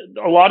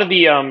a lot of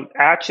the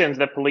actions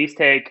that police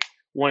take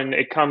when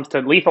it comes to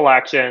lethal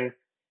action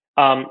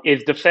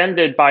is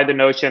defended by the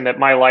notion that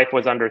my life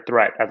was under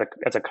threat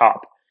as a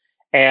cop.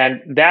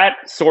 And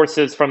that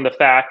sources from the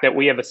fact that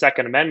we have a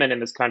Second Amendment in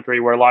this country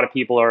where a lot of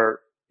people are,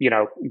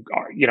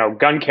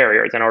 gun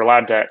carriers and are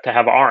allowed to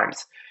have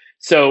arms.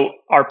 So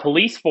our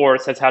police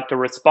force has had to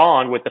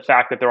respond with the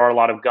fact that there are a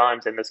lot of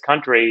guns in this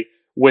country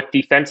with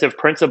defensive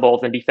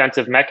principles and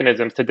defensive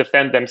mechanisms to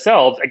defend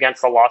themselves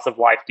against the loss of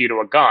life due to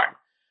a gun.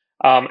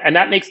 And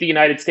that makes the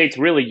United States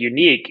really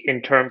unique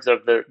in terms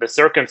of the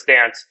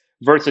circumstance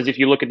versus if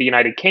you look at the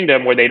United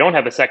Kingdom, where they don't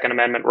have a Second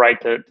Amendment right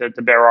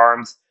to bear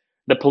arms.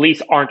 The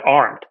police aren't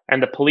armed,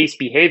 and the police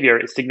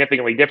behavior is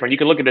significantly different. You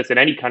can look at this in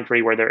any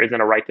country where there isn't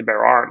a right to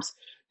bear arms.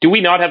 Do we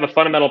not have a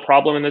fundamental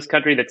problem in this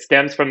country that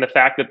stems from the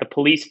fact that the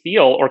police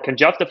feel or can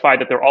justify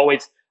that they're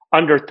always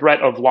under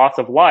threat of loss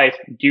of life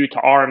due to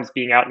arms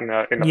being out in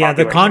the Yeah,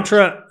 the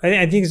contra,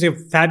 I think is a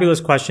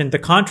fabulous question. The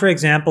contra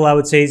example, I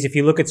would say, is if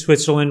you look at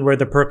Switzerland, where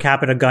the per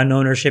capita gun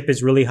ownership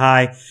is really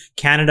high,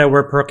 Canada,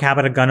 where per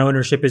capita gun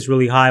ownership is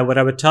really high, what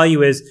I would tell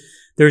you is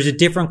there's a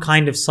different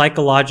kind of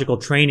psychological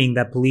training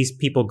that police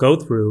people go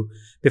through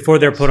before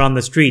they're put on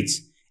the streets.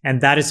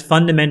 And that is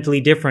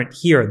fundamentally different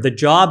here. The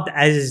job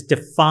as is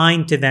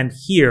defined to them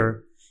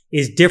here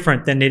is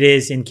different than it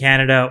is in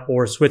Canada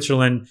or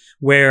Switzerland,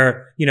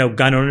 where,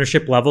 gun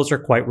ownership levels are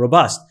quite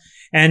robust.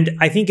 And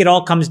I think it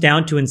all comes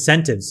down to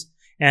incentives.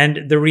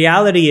 And the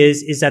reality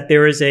is that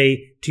there is to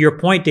your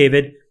point,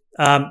 David,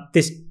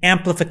 this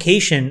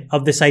amplification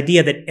of this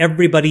idea that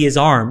everybody is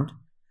armed,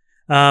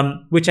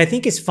 which I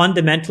think is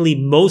fundamentally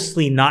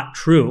mostly not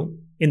true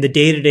in the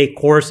day-to-day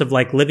course of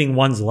living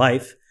one's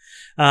life.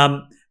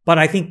 But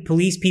I think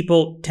police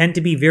people tend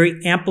to be very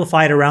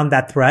amplified around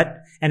that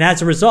threat. And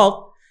as a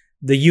result,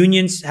 the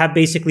unions have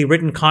basically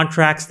written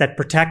contracts that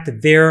protect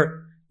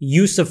their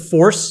use of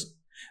force.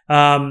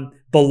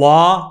 The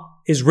law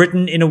is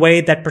written in a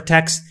way that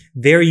protects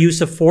their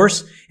use of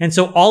force. And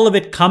so all of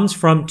it comes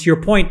from, to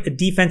your point, a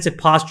defensive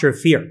posture of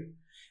fear.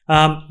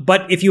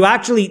 But if you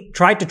actually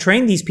tried to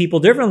train these people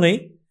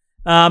differently,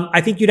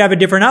 I think you'd have a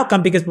different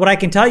outcome, because what I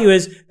can tell you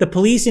is the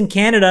police in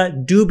Canada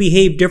do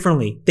behave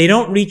differently. They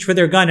don't reach for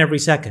their gun every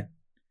second.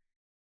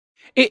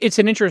 It's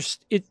an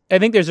interest. I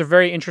think there's a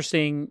very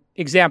interesting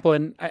example,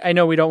 and I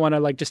know we don't want to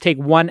like just take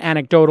one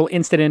anecdotal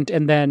incident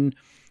and then,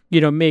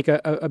 make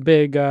a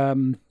big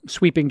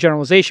sweeping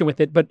generalization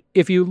with it. But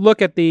if you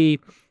look at the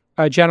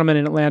gentleman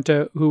in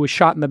Atlanta who was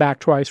shot in the back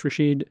twice,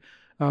 Rayshard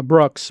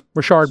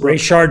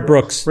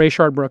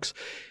Brooks.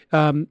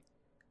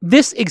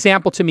 This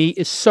example to me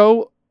is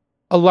so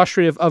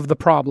illustrative of the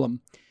problem.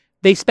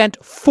 They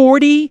spent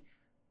 40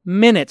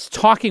 minutes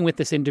talking with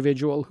this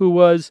individual who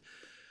was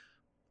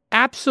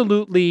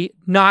absolutely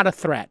not a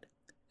threat.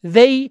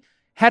 They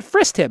had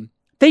frisked him.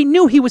 They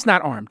knew he was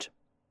not armed.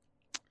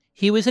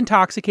 He was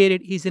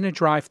intoxicated. He's in a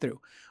drive-thru.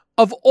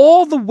 Of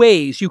all the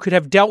ways you could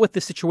have dealt with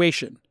the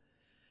situation,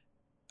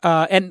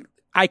 and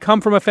I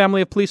come from a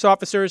family of police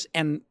officers,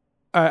 and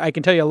I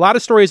can tell you a lot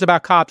of stories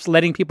about cops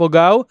letting people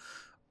go,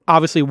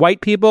 obviously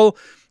white people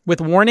with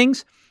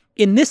warnings.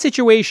 In this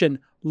situation,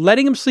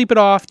 letting him sleep it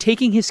off,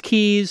 taking his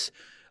keys,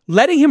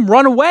 letting him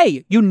run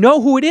away. You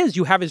know who it is.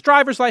 You have his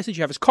driver's license,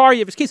 you have his car, you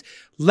have his keys.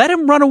 Let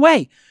him run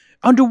away.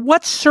 Under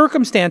what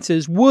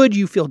circumstances would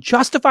you feel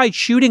justified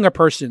shooting a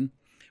person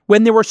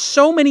when there were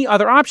so many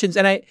other options?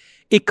 And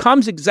it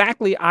comes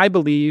exactly, I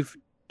believe,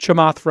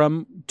 Chamath,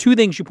 from two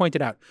things you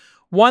pointed out.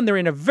 One, they're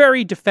in a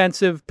very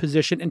defensive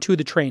position, and two,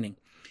 the training.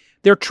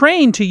 They're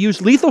trained to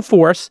use lethal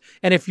force,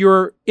 and if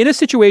you're in a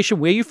situation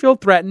where you feel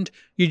threatened,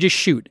 you just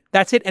shoot.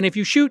 That's it. And if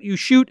you shoot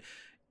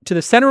to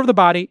the center of the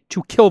body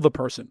to kill the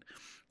person.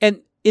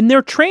 And in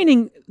their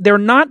training, they're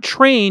not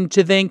trained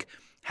to think,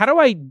 how do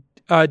I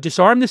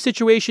disarm this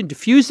situation,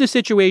 diffuse this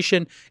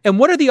situation, and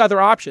what are the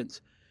other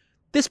options?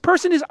 This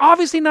person is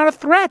obviously not a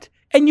threat,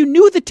 and you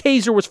knew the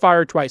taser was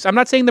fired twice. I'm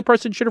not saying the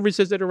person should have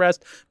resisted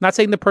arrest. I'm not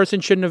saying the person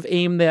shouldn't have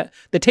aimed the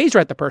taser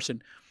at the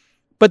person.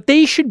 But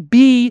they should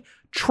be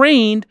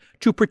trained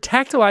to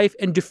protect life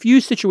and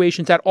diffuse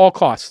situations at all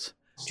costs.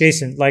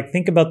 Jason,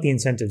 think about the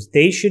incentives.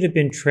 They should have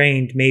been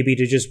trained maybe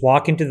to just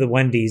walk into the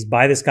Wendy's,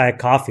 buy this guy a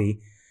coffee,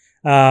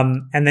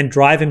 and then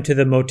drive him to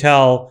the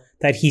motel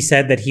that he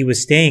said that he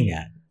was staying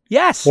at.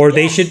 Yes. Or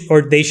they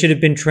should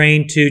have been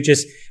trained to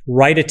just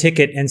write a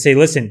ticket and say,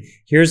 listen,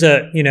 here's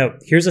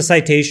a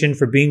citation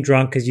for being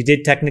drunk because you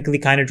did technically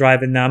kind of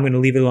drive, and now I'm going to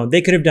leave it alone.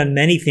 They could have done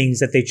many things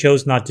that they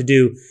chose not to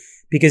do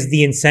because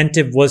the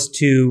incentive was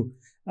to,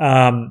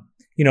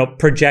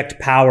 project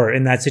power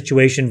in that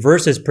situation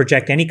versus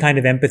project any kind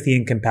of empathy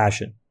and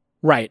compassion.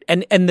 Right.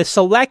 And the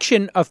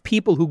selection of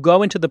people who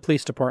go into the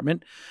police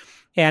department,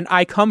 and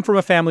I come from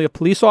a family of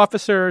police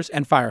officers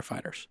and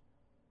firefighters.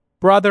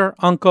 Brother,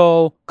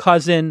 uncle,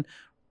 cousin,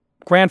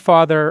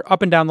 grandfather,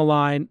 up and down the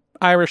line,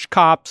 Irish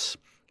cops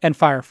and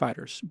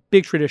firefighters.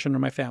 Big tradition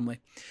in my family.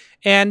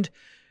 And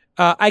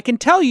I can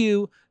tell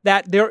you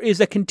that there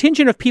is a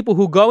contingent of people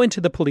who go into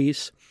the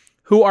police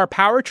who are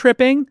power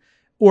tripping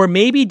or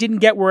maybe didn't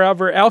get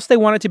wherever else they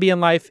wanted to be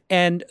in life.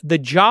 And the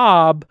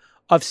job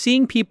of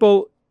seeing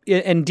people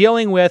and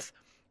dealing with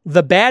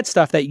the bad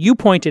stuff that you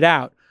pointed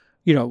out,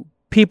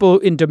 people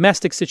in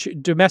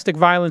domestic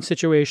violence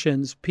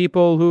situations,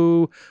 people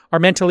who are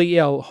mentally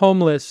ill,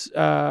 homeless,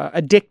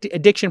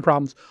 addiction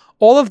problems,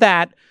 all of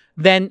that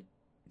then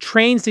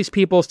trains these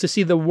people to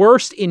see the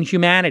worst in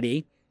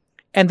humanity.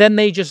 And then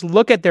they just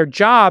look at their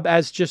job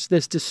as just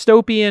this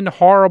dystopian,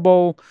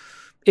 horrible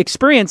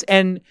experience.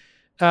 And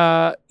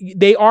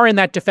they are in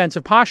that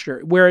defensive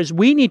posture. Whereas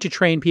we need to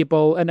train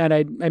people, and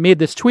I made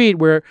this tweet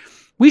where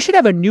we should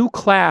have a new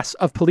class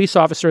of police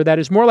officer that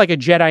is more like a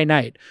Jedi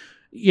Knight.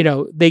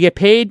 They get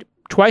paid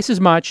twice as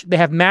much. They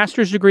have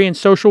master's degree in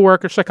social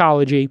work or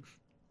psychology.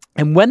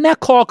 And when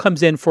that call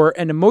comes in for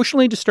an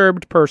emotionally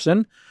disturbed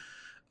person,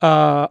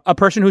 a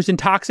person who's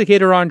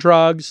intoxicated or on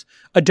drugs,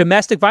 a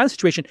domestic violence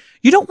situation,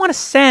 you don't want to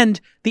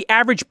send the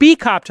average B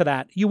cop to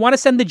that. You want to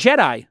send the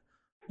Jedi.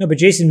 No, but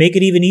Jason, make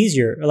it even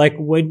easier.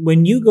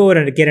 When you go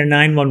to get a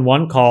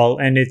 911 call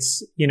and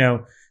it's,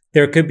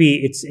 there could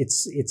be,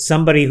 it's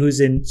somebody who's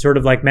in sort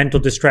of mental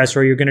distress,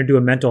 or you're going to do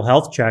a mental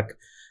health check.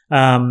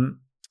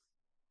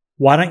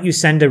 Why don't you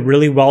send a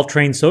really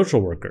well-trained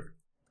social worker?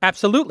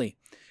 Absolutely.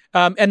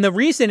 And the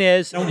reason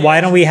is,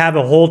 why don't we have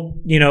a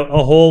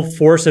whole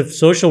force of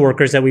social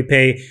workers that we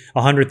pay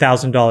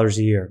 $100,000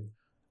 a year?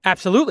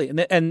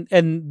 Absolutely.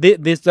 And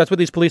that's what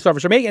these police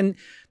officers are making. And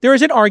there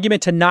is an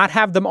argument to not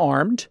have them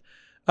armed.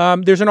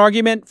 There's an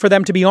argument for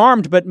them to be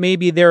armed, but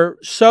maybe they're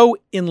so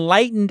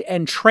enlightened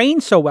and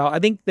trained so well. I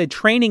think the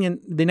training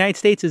in the United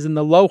States is in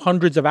the low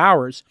hundreds of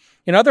hours.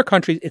 In other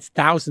countries, it's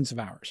thousands of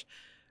hours.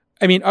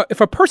 I mean, if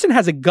a person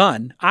has a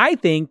gun, I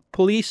think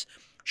police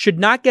should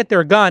not get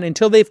their gun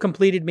until they've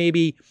completed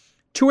maybe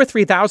 2,000 or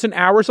 3,000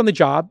 hours on the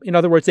job. In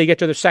other words, they get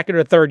to their second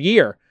or third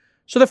year.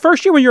 So the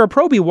first year when you're a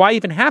probie, why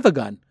even have a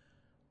gun?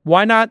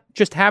 Why not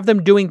just have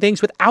them doing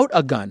things without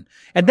a gun?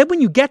 And then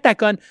when you get that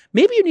gun,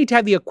 maybe you need to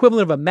have the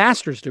equivalent of a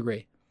master's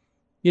degree.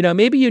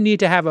 Maybe you need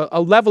to have a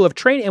level of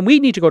training, and we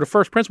need to go to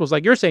first principles,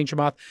 like you're saying,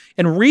 Chamath,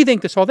 and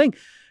rethink this whole thing.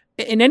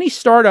 In any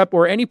startup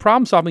or any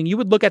problem solving, you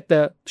would look at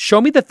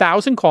show me the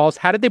 1,000 calls.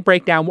 How did they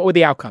break down? What were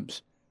the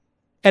outcomes?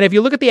 And if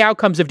you look at the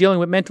outcomes of dealing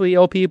with mentally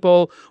ill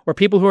people or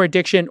people who are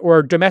addiction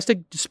or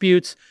domestic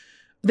disputes,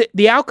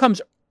 the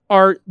outcomes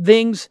are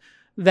things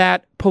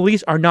that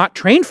police are not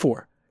trained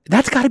for.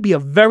 That's got to be a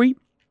very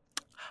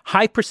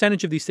high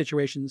percentage of these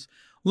situations,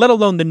 let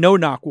alone the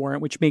no-knock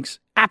warrant, which makes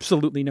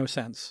absolutely no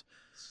sense.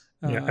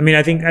 Yeah, I mean,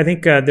 I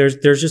think there's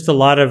just a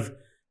lot of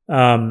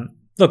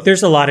look.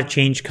 There's a lot of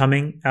change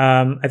coming.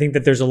 I think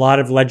that there's a lot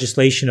of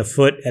legislation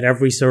afoot at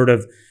every sort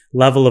of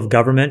level of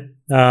government,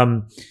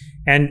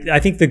 and I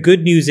think the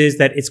good news is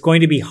that it's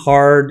going to be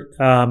hard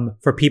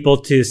for people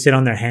to sit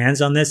on their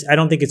hands on this. I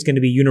don't think it's going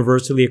to be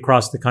universally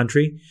across the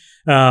country,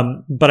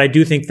 but I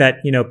do think that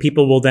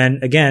people will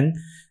then again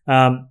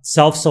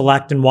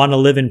self-select and want to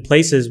live in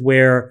places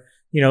where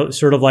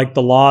sort of like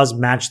the laws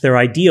match their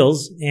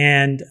ideals.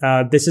 And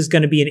this is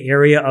going to be an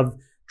area of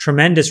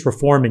tremendous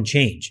reform and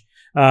change.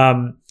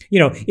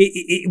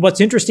 What's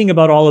interesting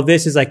about all of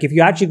this is like, if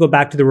you actually go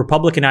back to the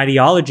Republican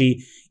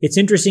ideology, it's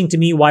interesting to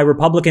me why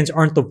Republicans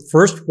aren't the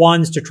first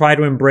ones to try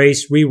to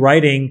embrace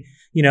rewriting,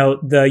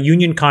 the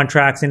union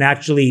contracts and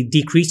actually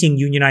decreasing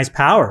unionized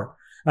power.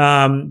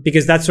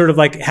 Because that's sort of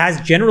like has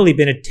generally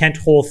been a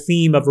tentpole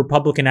theme of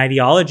Republican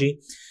ideology.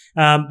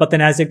 But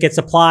then as it gets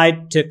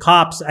applied to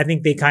cops, I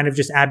think they kind of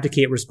just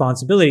abdicate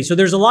responsibility. So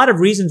there's a lot of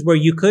reasons where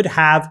you could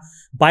have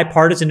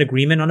bipartisan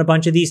agreement on a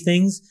bunch of these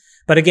things.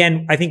 But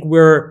again, I think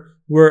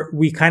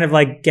we kind of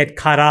like get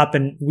caught up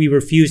and we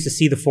refuse to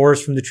see the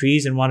forest from the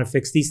trees and want to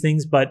fix these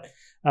things. But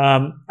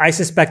I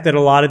suspect that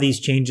a lot of these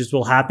changes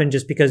will happen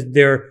just because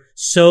they're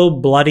so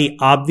bloody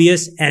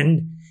obvious.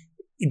 And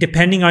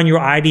depending on your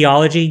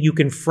ideology, you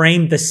can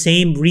frame the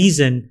same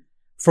reason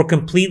for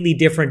completely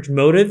different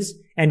motives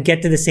and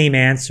get to the same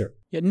answer.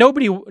 Yeah,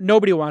 nobody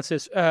wants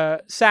this.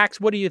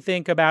 Sacks, what do you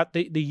think about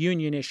the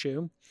union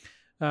issue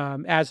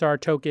as our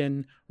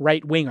token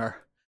right winger?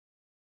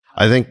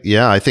 I think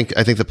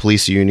the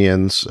police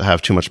unions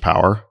have too much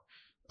power.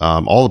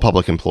 All the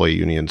public employee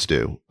unions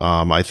do.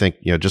 I think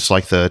just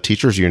like the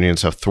teachers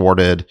unions have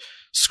thwarted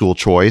school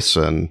choice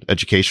and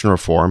education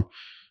reform,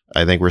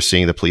 I think we're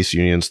seeing the police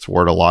unions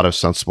thwart a lot of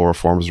sensible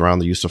reforms around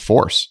the use of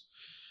force.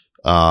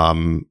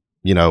 Our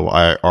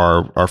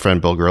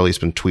friend Bill Gurley's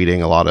been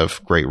tweeting a lot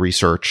of great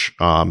research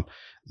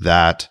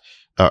that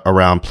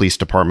around police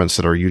departments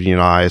that are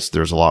unionized.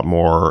 There's a lot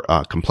more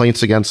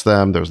complaints against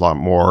them. There's a lot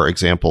more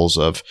examples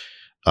of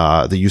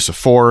the use of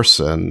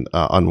force and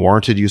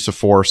unwarranted use of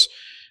force.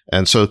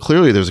 And so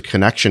clearly there's a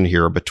connection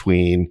here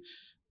between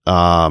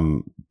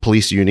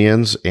police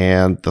unions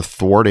and the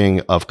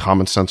thwarting of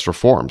common sense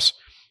reforms.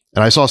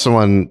 And I saw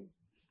someone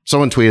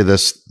tweeted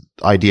this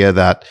idea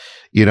that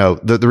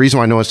the reason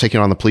why no one's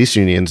taking on the police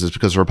unions is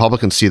because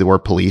Republicans see the word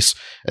police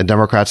and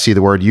Democrats see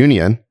the word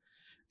union,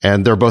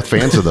 and they're both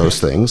fans of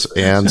those things.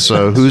 And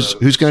so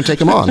who's going to take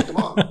them on?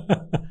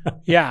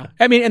 Yeah.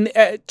 I mean,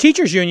 and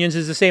teachers unions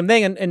is the same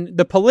thing. And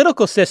the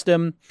political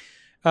system,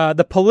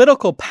 the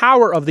political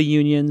power of the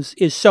unions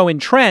is so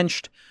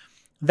entrenched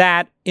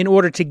that in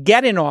order to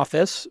get in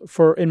office,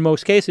 in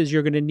most cases,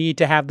 you're going to need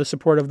to have the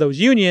support of those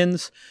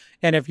unions.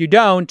 And if you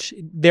don't,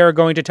 they're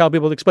going to tell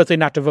people explicitly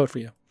not to vote for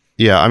you.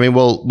 Yeah, I mean,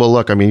 well,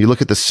 look, I mean, you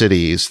look at the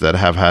cities that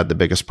have had the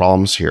biggest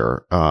problems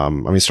here.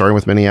 Starting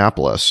with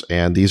Minneapolis,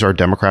 and these are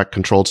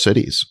Democrat-controlled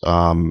cities.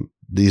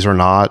 These are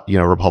not,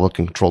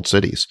 Republican-controlled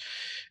cities,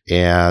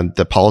 and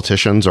the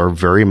politicians are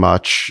very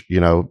much,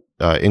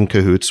 in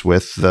cahoots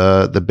with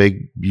the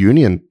big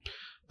union,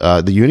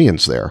 the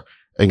unions there,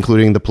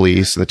 including the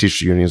police and the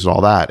teachers unions and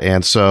all that.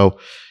 And so,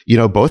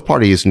 both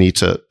parties need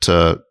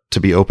to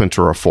be open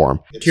to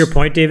reform. To your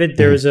point, David,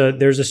 there's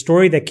a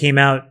story that came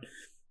out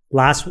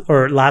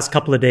last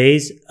couple of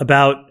days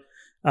about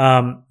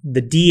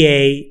the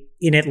DA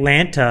in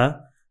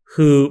Atlanta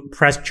who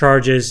pressed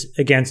charges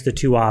against the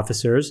two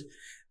officers.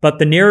 But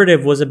the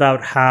narrative was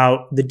about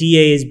how the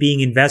DA is being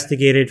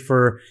investigated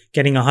for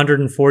getting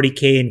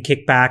 $140K in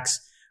kickbacks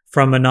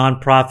from a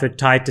nonprofit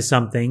tied to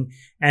something.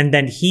 And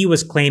then he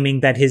was claiming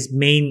that his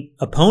main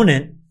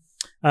opponent,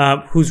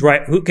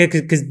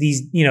 because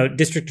these,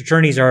 district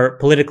attorneys are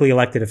politically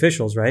elected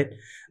officials, right?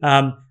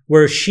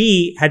 Where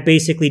she had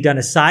basically done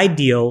a side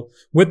deal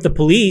with the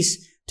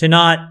police to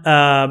not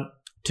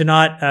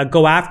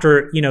go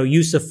after,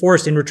 use of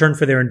force in return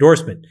for their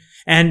endorsement.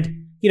 And,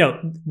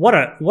 what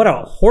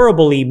a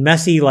horribly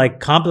messy,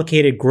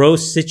 complicated,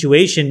 gross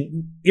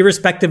situation,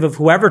 irrespective of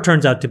whoever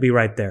turns out to be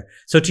right there.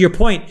 So to your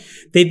point,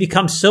 they've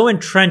become so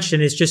entrenched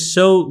and it's just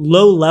so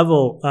low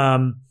level,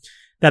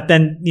 that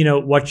then,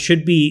 what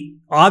should be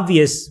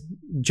obvious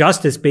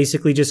justice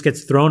basically just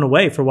gets thrown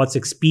away for what's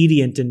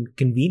expedient and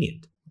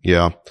convenient.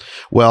 Yeah.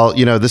 Well,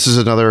 this is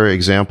another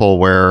example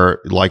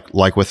where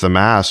like with the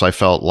mass, I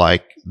felt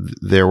like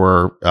there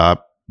were,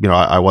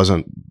 I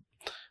wasn't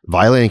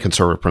violating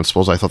conservative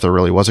principles. I thought there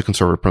really was a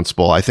conservative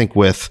principle. I think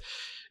with,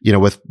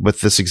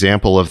 with this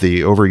example of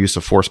the overuse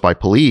of force by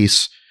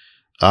police,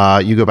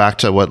 you go back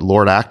to what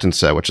Lord Acton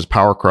said, which is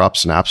power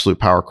corrupts and absolute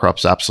power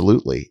corrupts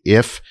absolutely.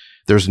 If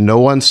there's no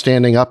one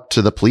standing up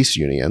to the police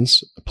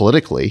unions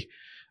politically,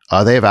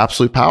 they have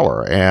absolute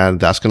power, and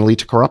that's going to lead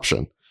to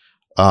corruption.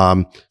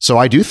 So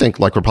I do think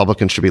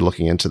Republicans should be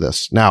looking into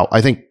this. Now,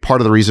 I think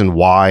part of the reason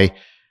why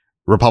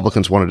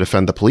Republicans want to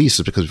defend the police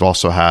is because we've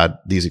also had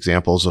these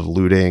examples of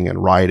looting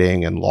and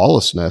rioting and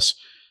lawlessness,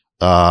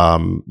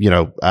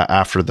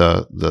 after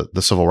the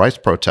civil rights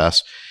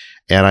protests.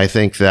 And I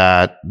think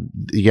that,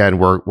 again,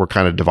 we're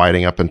kind of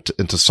dividing up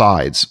into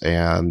sides,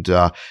 and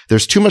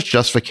there's too much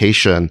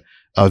justification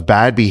of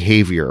bad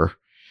behavior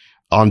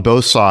on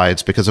both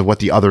sides because of what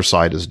the other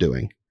side is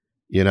doing,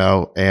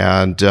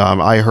 and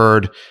I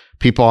heard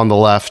people on the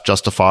left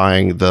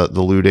justifying the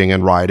looting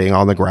and rioting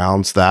on the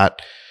grounds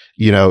that,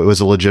 it was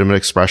a legitimate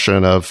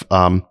expression of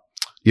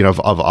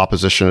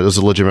opposition. It was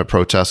a legitimate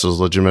protest. It was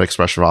a legitimate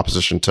expression of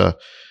opposition to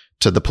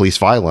the police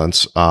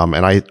violence.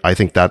 And I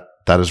think that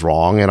is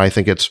wrong. And I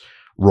think it's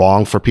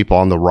wrong for people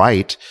on the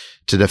right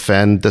to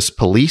defend this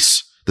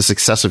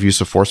excessive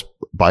use of force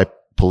by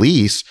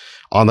police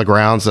on the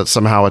grounds that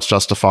somehow it's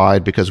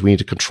justified because we need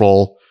to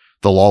control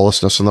the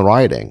lawlessness and the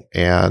rioting.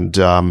 And,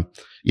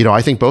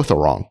 I think both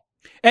are wrong.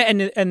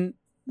 And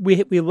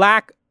we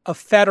lack a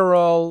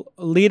federal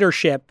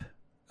leadership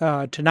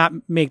to not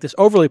make this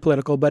overly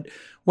political, but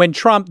when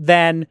Trump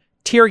then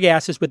tear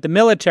gases with the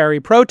military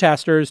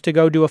protesters to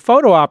go do a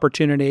photo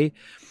opportunity,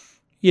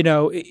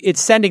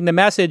 it's sending the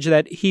message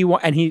that he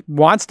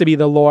wants to be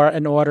the law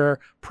and order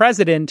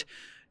president.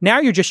 Now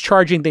you're just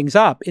charging things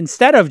up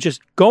instead of just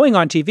going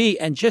on TV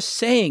and just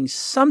saying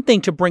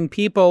something to bring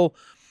people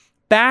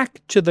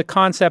back to the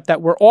concept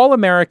that we're all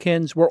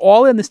Americans, we're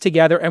all in this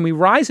together, and we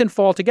rise and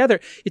fall together.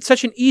 It's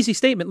such an easy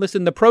statement.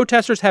 Listen, the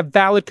protesters have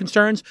valid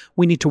concerns.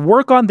 We need to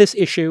work on this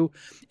issue.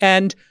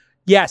 And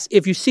yes,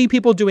 if you see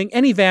people doing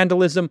any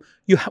vandalism,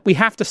 we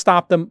have to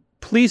stop them.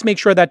 Please make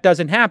sure that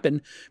doesn't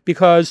happen,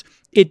 because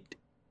it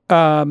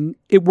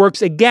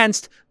works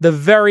against the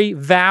very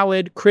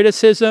valid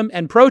criticism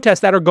and protests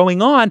that are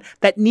going on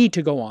that need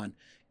to go on.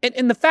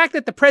 And the fact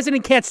that the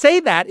president can't say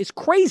that is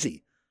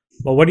crazy.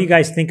 Well, what do you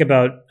guys think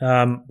about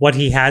what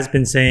he has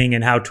been saying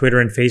and how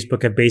Twitter and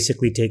Facebook have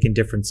basically taken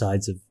different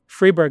sides of?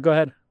 Friedberg, go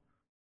ahead.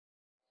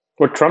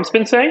 What Trump's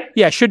been saying?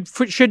 Yeah,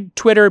 should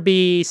Twitter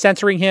be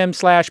censoring him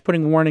 /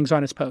 putting warnings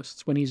on his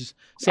posts when he's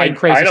saying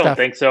crazy stuff? I don't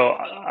think so.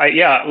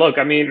 Look,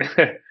 I mean,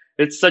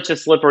 it's such a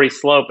slippery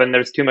slope, and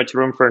there's too much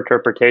room for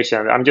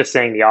interpretation. I'm just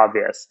saying the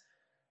obvious.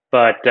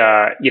 But,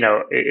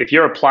 if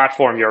you're a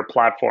platform, you're a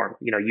platform.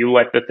 You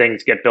let the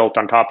things get built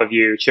on top of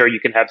you. Sure,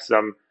 you can have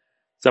some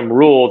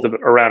rules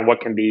around what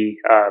can be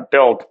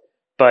built.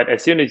 But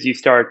as soon as you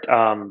start,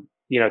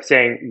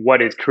 saying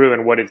what is true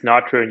and what is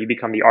not true, and you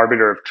become the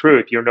arbiter of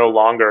truth, you're no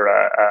longer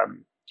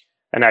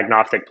an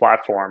agnostic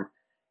platform.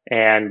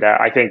 And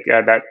I think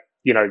that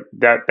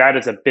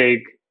is a big,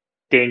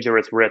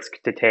 dangerous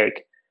risk to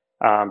take.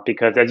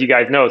 Because as you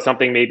guys know,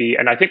 something maybe,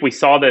 and I think we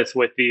saw this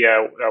with the,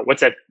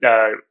 what's that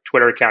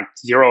Twitter account?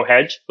 Zero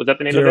Hedge? Was that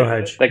the name Zero of it?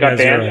 Hedge. They got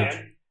banned. Zero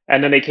Hedge.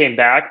 And then they came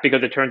back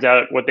because it turns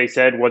out what they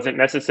said wasn't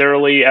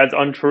necessarily as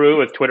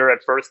untrue as Twitter at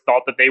first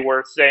thought that they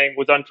were saying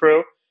was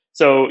untrue.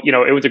 So,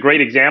 it was a great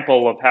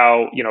example of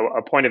how,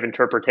 a point of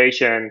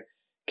interpretation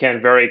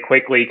can very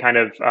quickly kind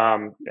of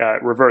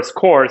reverse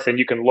course, and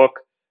you can look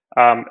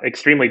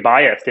extremely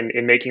biased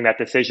in making that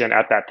decision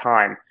at that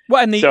time.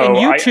 Well, and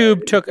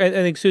YouTube took, I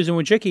think Susan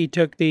Wojcicki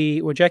took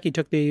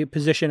the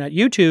position at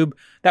YouTube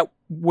that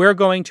we're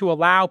going to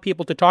allow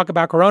people to talk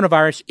about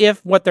coronavirus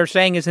if what they're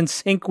saying is in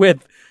sync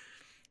with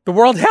the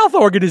World Health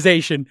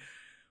Organization.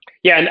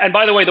 Yeah, and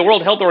by the way, the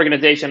World Health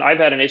Organization, I've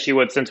had an issue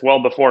with since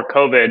well before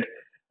COVID,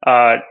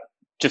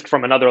 just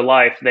from another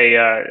life. They,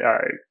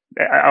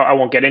 I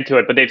won't get into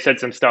it, but they've said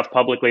some stuff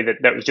publicly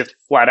that was just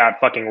flat out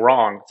fucking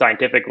wrong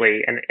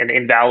scientifically and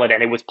invalid,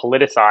 and it was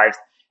politicized.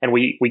 And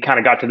we kind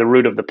of got to the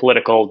root of the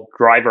political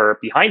driver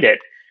behind it.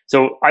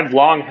 So I've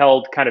long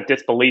held kind of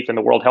disbelief in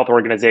the World Health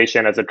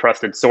Organization as a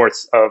trusted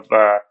source of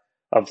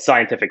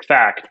scientific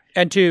fact.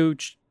 And to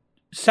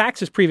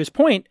Sacks's previous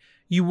point,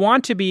 you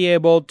want to be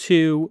able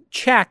to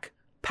check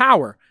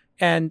power.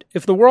 And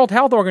if the World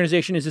Health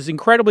Organization is this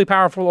incredibly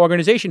powerful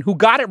organization who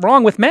got it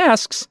wrong with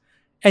masks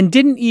and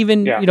didn't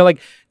even,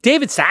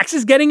 David Sacks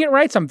is getting it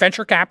right, some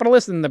venture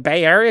capitalist in the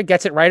Bay Area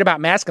gets it right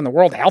about masks, and the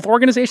World Health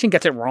Organization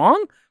gets it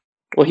wrong?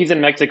 Well, he's in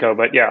Mexico,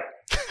 but yeah.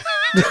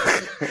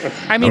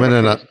 I mean, I'm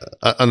in an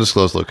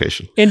undisclosed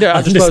location. Into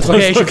undisclosed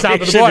location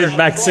south of the border. In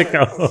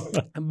Mexico.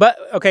 But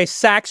okay,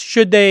 Sacks,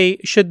 should they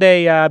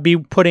be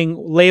putting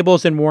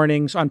labels and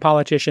warnings on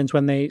politicians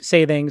when they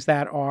say things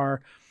that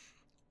are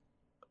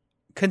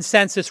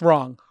consensus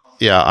wrong?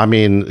 Yeah, I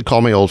mean, call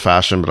me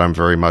old-fashioned, but I'm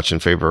very much in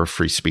favor of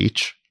free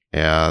speech,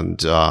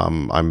 and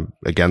I'm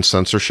against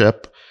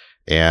censorship,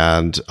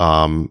 and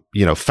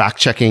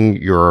fact-checking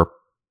your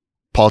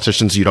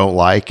politicians you don't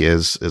like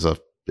is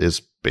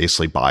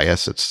basically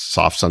bias. It's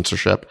soft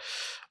censorship.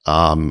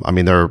 I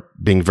mean, they're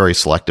being very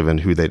selective in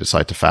who they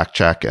decide to fact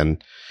check,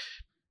 and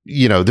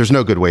there's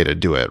no good way to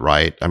do it,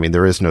 right? I mean,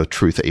 there is no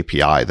truth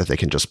API that they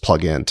can just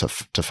plug in to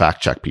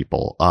fact check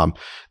people.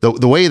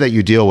 The way that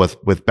you deal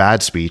with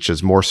bad speech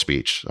is more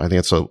speech. I think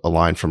it's a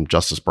line from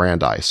Justice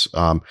Brandeis.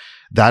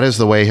 That is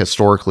the way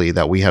historically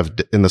that we have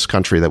in this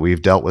country that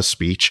we've dealt with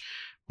speech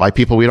by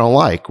people we don't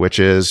like, which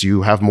is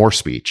you have more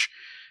speech.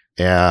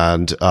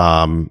 And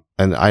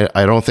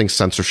I don't think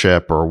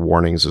censorship or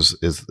warnings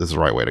is the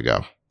right way to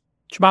go.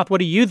 Chamath, what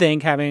do you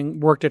think, having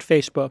worked at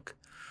Facebook?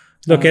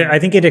 Look, I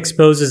think it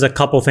exposes a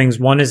couple things.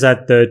 One is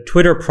that the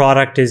Twitter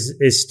product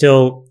is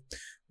still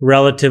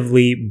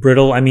relatively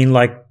brittle. I mean,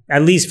 like,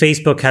 at least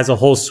Facebook has a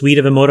whole suite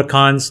of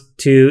emoticons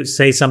to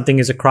say something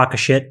is a crock of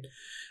shit.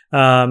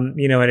 And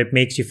it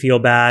makes you feel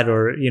bad,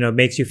 or,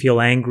 makes you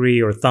feel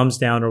angry, or thumbs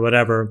down, or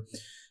whatever.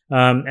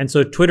 And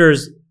so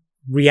Twitter's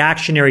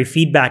reactionary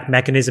feedback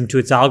mechanism to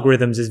its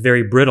algorithms is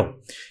very brittle.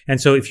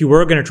 And so if you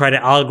were going to try to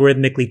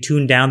algorithmically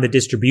tune down the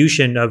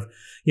distribution of,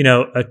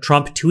 a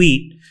Trump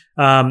tweet,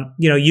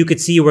 you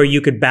could see where you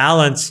could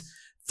balance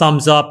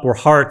thumbs up or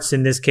hearts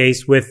in this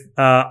case with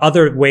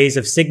other ways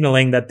of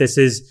signaling that this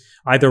is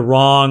either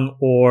wrong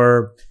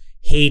or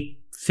hate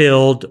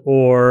filled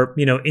or,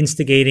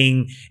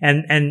 instigating.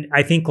 And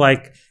I think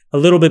like a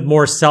little bit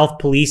more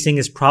self-policing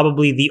is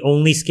probably the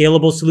only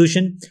scalable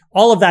solution.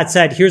 All of that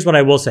said, here's what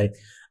I will say.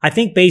 I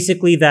think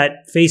basically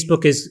that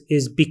Facebook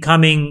is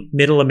becoming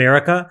middle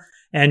America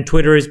and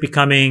Twitter is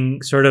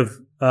becoming sort of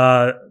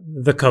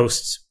the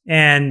coasts.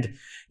 And,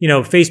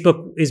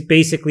 Facebook is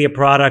basically a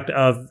product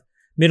of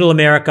middle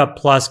America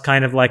plus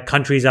kind of like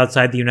countries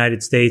outside the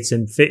United States.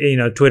 And,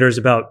 Twitter is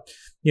about,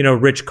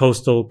 rich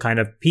coastal kind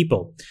of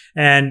people.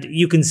 And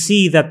you can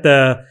see that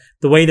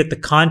the way that the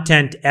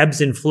content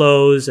ebbs and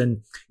flows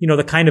and,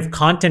 the kind of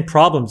content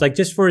problems, like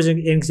just for an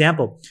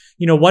example,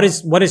 what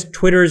is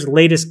Twitter's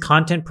latest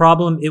content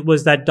problem? It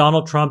was that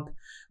Donald Trump,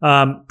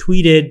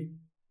 tweeted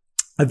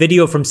a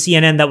video from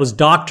CNN that was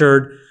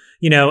doctored,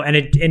 and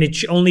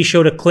it only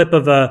showed a clip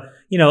of a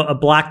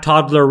black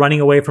toddler running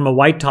away from a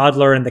white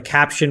toddler. And the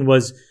caption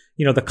was,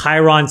 the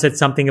Chiron said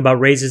something about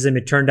racism.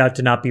 It turned out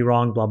to not be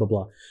wrong, blah, blah,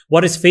 blah.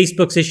 What is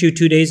Facebook's issue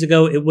 2 days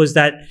ago? It was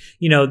that,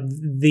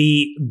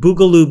 the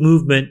Boogaloo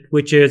movement,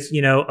 which is,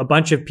 a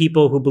bunch of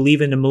people who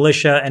believe in a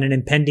militia and an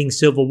impending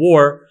civil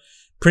war,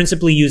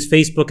 principally use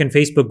Facebook and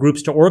Facebook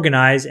groups to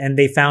organize. And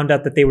they found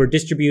out that they were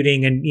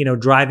distributing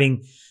and,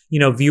 driving,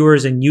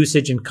 viewers and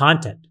usage and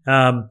content.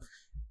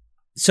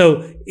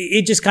 So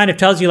it just kind of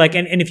tells you like,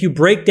 and if you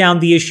break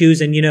down the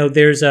issues and,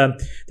 there's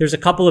a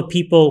couple of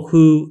people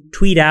who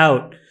tweet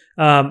out,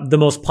 the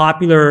most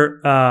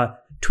popular,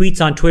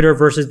 tweets on Twitter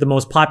versus the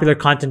most popular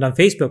content on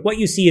Facebook, what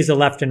you see is a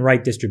left and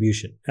right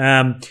distribution.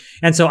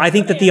 And so I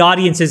think that the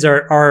audiences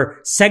are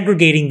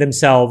segregating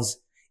themselves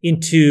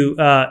into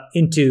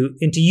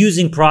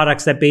using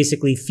products that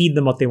basically feed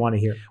them what they want to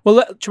hear.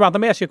 Well, Chamath,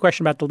 let me ask you a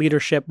question about the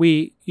leadership.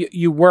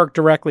 You work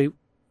directly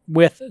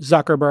with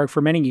Zuckerberg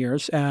for many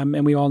years,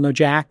 and we all know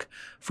Jack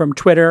from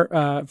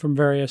Twitter, from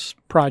various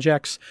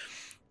projects.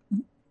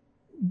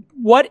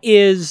 What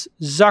is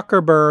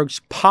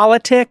Zuckerberg's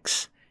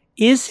politics?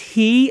 Is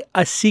he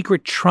a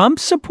secret Trump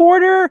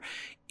supporter?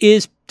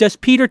 Does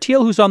Peter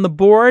Thiel, who's on the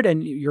board,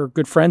 and you're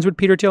good friends with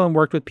Peter Thiel and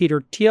worked with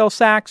Peter Thiel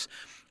Sacks,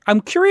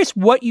 I'm curious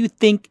what you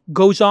think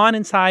goes on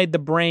inside the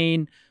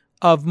brain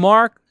of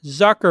Mark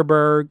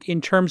Zuckerberg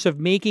in terms of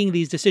making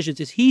these decisions.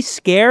 Is he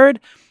scared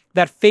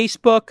that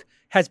Facebook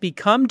has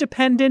become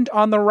dependent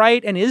on the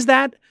right? And is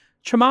that,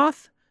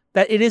 Chamath,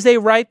 that it is a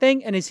right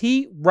thing? And is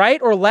he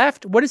right or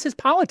left? What is his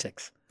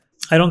politics?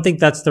 I don't think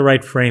that's the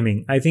right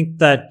framing. I think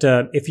that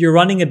if you're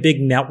running a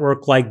big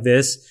network like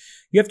this,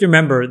 you have to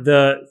remember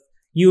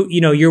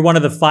you're one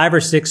of the 5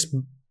 or 6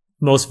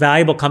 most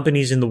valuable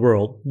companies in the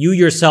world. You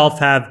yourself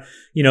have,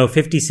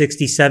 50,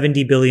 60,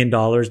 70 billion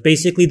dollars.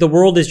 Basically, the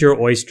world is your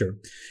oyster.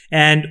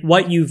 And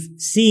what you've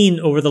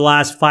seen over the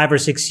last 5 or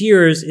 6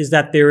 years is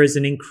that there is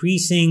an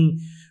increasing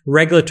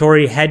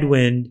regulatory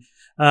headwind.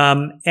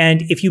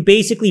 And if you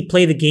basically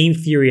play the game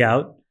theory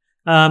out,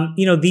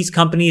 these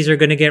companies are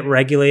going to get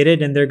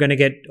regulated and they're going to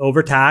get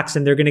overtaxed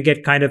and they're going to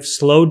get kind of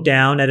slowed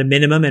down at a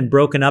minimum and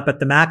broken up at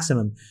the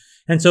maximum.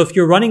 And so if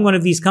you're running one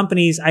of these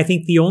companies, I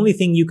think the only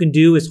thing you can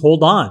do is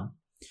hold on.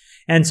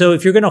 And so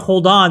if you're going to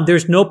hold on,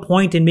 there's no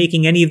point in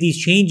making any of these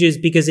changes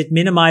because it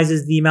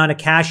minimizes the amount of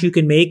cash you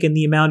can make and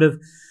the amount of,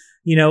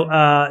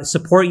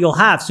 support you'll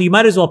have. So you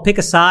might as well pick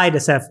a side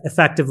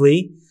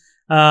effectively,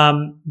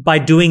 by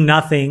doing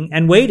nothing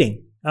and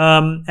waiting.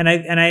 And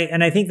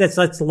I think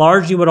that's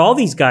largely what all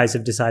these guys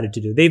have decided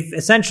to do. They've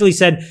essentially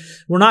said,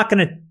 we're not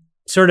going to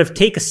sort of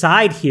take a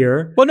side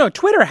here. Well, no,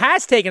 Twitter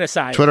has taken a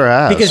side. Twitter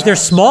has. Because they're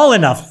small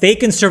enough. They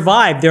can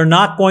survive. They're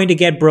not going to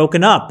get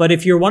broken up. But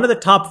if you're one of the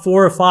top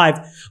 4 or 5,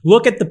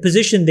 look at the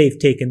position they've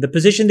taken. The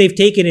position they've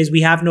taken is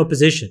we have no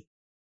position.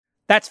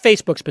 That's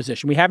Facebook's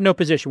position. We have no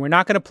position. We're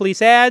not going to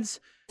police ads.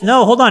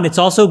 No, hold on. It's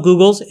also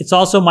Google's. It's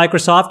also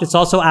Microsoft. It's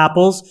also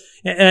Apple's.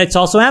 It's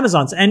also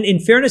Amazon's. And in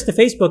fairness to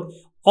Facebook,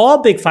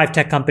 all big 5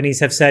 tech companies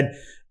have said,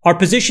 our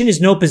position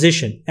is no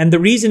position. And the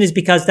reason is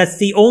because that's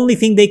the only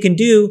thing they can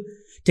do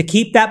to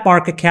keep that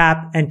market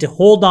cap and to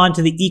hold on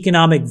to the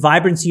economic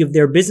vibrancy of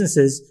their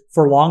businesses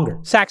for longer.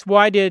 Sacks,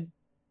 why did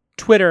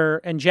Twitter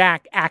and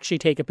Jack actually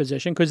take a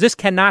position? Because this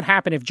cannot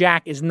happen if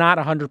Jack is not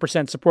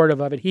 100% supportive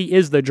of it. He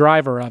is the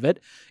driver of it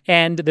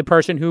and the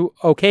person who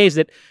okays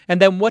it. And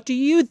then what do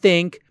you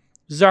think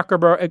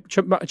Zuckerberg,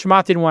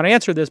 Chamath didn't want to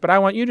answer this, but I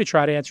want you to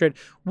try to answer it.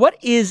 What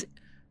is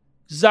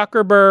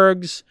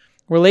Zuckerberg's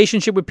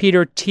relationship with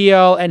Peter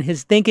Thiel and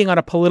his thinking on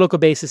a political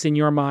basis in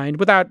your mind,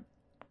 without,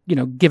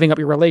 giving up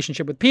your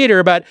relationship with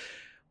Peter, but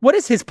what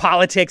is his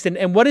politics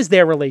and what is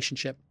their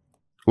relationship?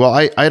 Well,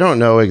 I don't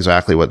know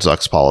exactly what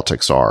Zuck's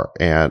politics are,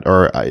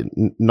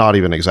 not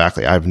even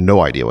exactly. I have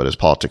no idea what his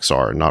politics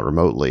are, not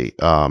remotely.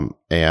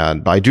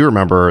 But I do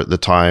remember the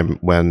time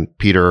when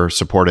Peter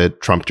supported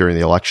Trump during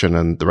the election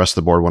and the rest of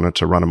the board wanted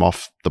to run him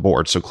off the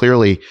board. So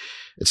clearly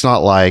it's not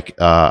like,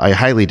 I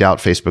highly doubt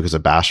Facebook is a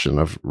bastion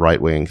of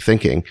right-wing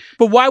thinking.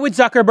 But why would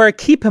Zuckerberg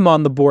keep him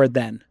on the board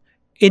then,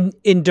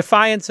 in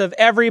defiance of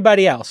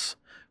everybody else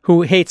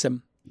who hates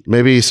him?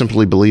 Maybe he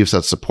simply believes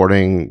that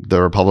supporting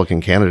the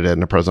Republican candidate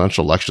in a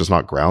presidential election is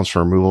not grounds for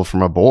removal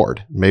from a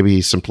board. Maybe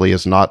he simply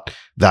is not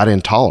that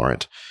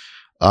intolerant.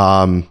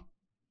 I'm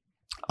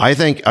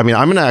going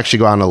to actually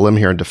go out on a limb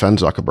here and defend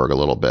Zuckerberg a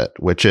little bit,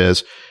 which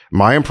is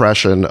my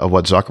impression of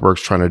what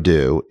Zuckerberg's trying to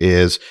do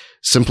is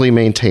simply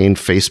maintain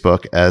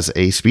Facebook as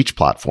a speech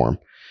platform.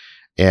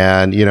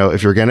 And,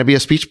 if you're going to be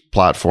a speech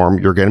platform,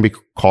 you're going to be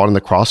caught in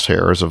the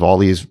crosshairs of all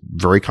these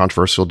very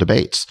controversial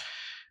debates.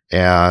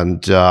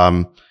 And,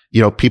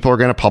 people are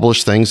going to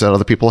publish things that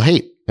other people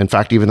hate. In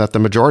fact, even that the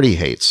majority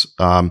hates.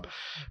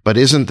 But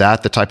isn't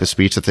that the type of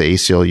speech that the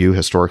ACLU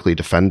historically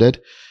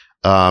defended?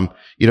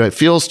 It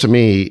feels to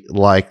me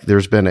like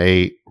there's been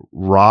a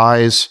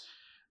rise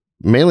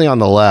mainly on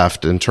the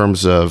left in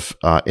terms of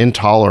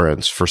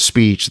intolerance for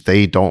speech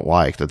they don't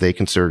like, that they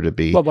consider to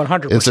be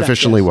 100%,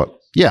 insufficiently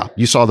yes.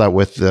 You saw that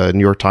with the New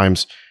York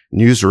Times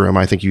newsroom.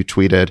 I think you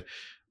tweeted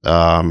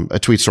a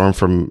tweet storm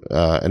from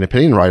an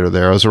opinion writer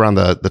there. It was around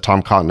the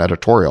Tom Cotton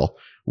editorial,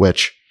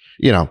 which,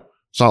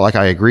 it's not like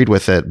I agreed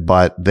with it,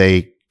 but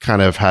they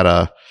kind of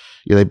had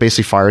they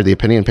basically fired the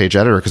opinion page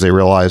editor because they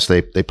realized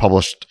they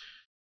published.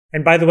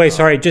 And by the way,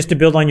 sorry, just to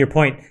build on your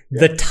point,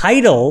 the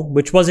title,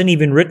 which wasn't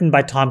even written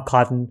by Tom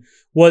Cotton,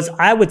 was,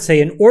 I would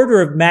say, an order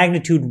of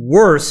magnitude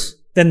worse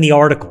than the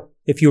article,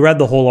 if you read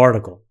the whole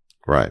article.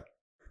 Right.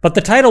 But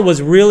the title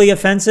was really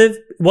offensive.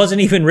 It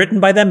wasn't even written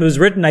by them. It was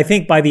written, I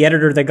think, by the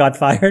editor that got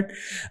fired.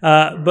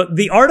 But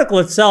the article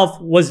itself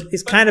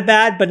is kind of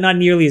bad, but not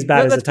nearly as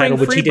bad as the title,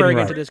 which he didn't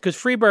write. Because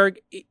Friedberg,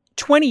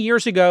 20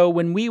 years ago,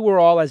 when we were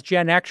all as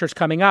Gen Xers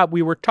coming up,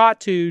 we were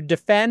taught to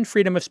defend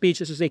freedom of speech.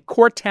 This is a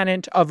core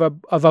tenet of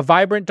a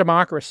vibrant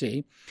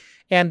democracy,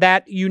 and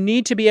that you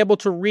need to be able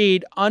to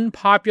read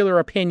unpopular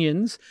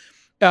opinions.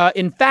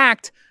 In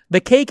fact, the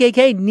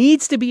KKK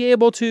needs to be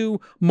able to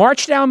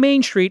march down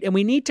Main Street, and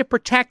we need to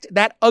protect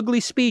that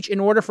ugly speech in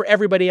order for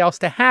everybody else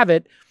to have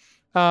it.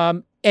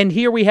 And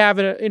here we have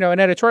an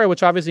editorial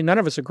which obviously none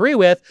of us agree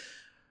with.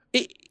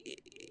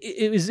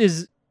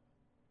 Is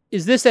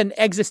this an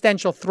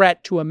existential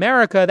threat to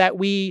America that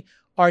we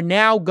are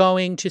now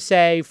going to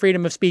say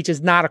freedom of speech is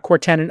not a core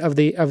tenet of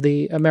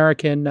the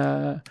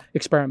American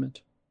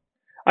experiment?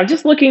 I'm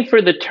just looking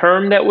for the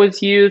term that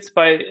was used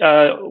by,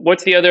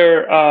 what's the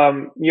other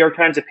New York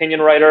Times opinion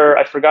writer?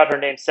 I forgot her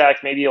name, Sacks.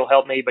 Maybe you'll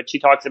help me, but she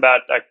talks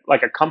about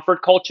like a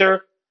comfort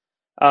culture.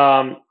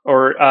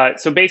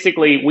 So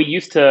basically, we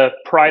used to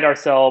pride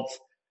ourselves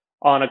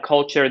on a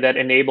culture that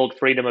enabled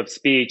freedom of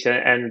speech,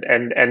 and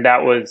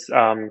that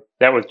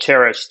was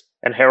cherished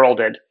and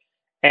heralded.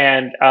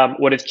 And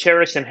what is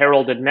cherished and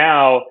heralded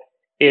now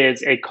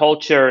is a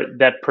culture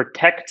that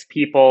protects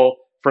people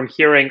from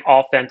hearing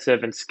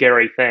offensive and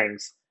scary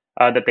things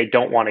that they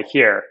don't want to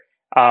hear.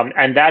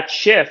 And that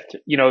shift,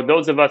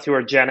 those of us who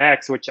are Gen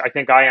X, which I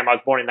think I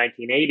was born in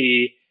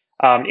 1980,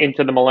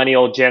 into the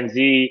millennial Gen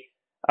Z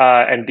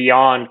and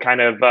beyond kind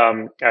of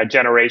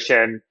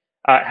generation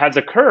has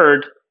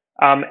occurred.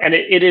 And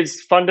it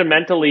is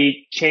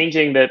fundamentally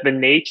changing the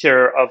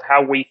nature of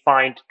how we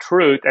find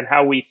truth and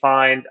how we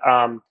find,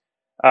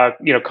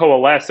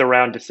 coalesce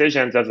around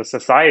decisions as a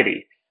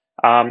society.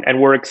 And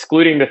we're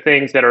excluding the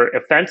things that are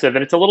offensive.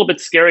 And it's a little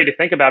bit scary to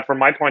think about from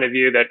my point of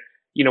view that,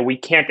 we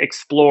can't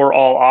explore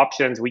all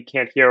options. We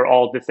can't hear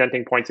all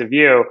dissenting points of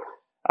view.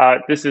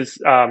 This is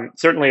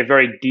certainly a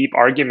very deep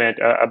argument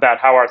about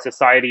how our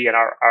society and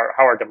how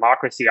our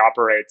democracy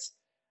operates.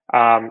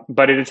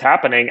 But it is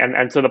happening.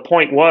 And so the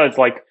point was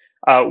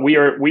we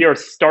are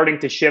starting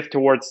to shift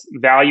towards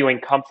valuing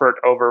comfort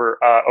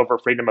over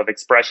freedom of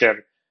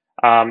expression.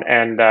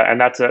 And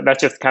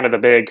that's just kind of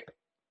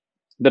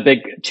the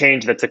big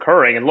change that's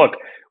occurring. And look,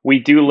 we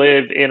do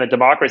live in a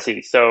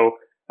democracy. So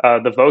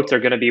the votes are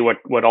going to be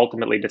what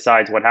ultimately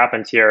decides what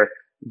happens here.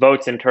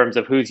 Votes in terms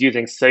of who's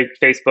using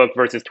Facebook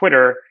versus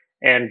Twitter,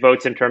 and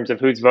votes in terms of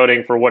who's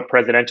voting for what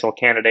presidential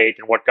candidate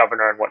and what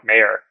governor and what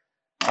mayor.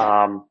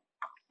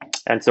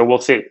 And so we'll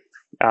see.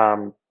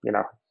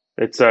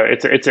 It's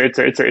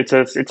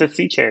a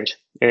sea change.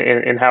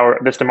 in how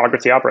this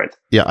democracy operates.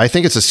 Yeah, I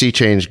think it's a sea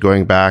change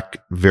going back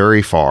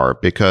very far,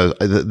 because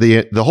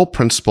the whole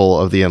principle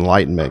of the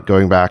Enlightenment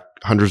going back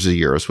hundreds of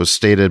years was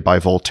stated by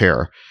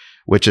Voltaire,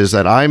 which is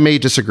that I may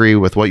disagree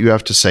with what you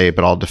have to say,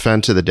 but I'll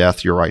defend to the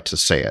death your right to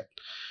say it.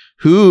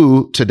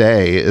 Who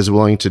today is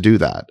willing to do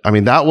that? I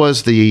mean, that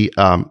was the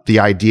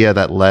idea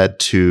that led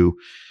to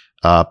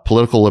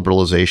political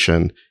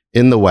liberalization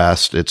in the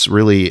West. It's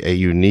really a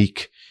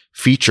unique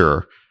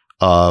feature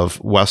of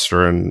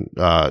Western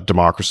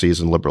democracies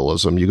and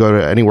liberalism. You go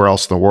to anywhere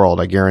else in the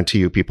world, I guarantee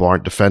you people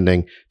aren't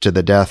defending to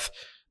the death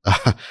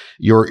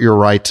your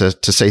right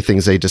to say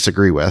things they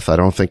disagree with. I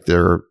don't think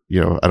I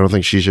don't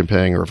think Xi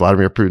Jinping or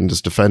Vladimir Putin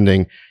is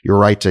defending your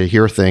right to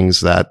hear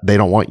things that they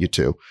don't want you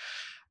to.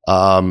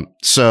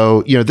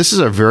 So, this is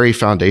a very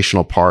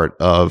foundational part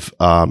of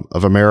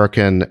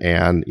American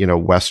and,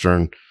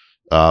 Western,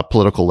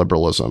 political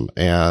liberalism.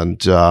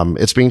 And,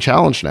 it's being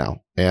challenged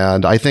now.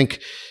 And I think,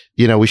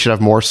 we should have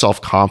more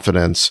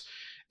self-confidence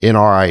in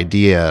our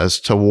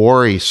ideas to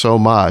worry so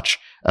much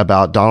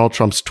about Donald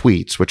Trump's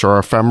tweets, which are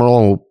ephemeral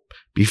and will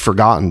be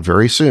forgotten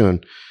very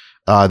soon,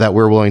 that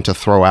we're willing to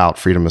throw out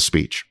freedom of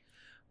speech.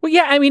 Well,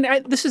 yeah, I mean,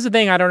 this is the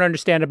thing I don't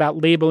understand about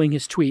labeling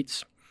his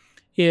tweets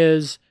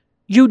is,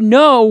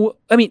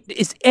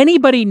 does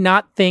anybody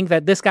not think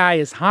that this guy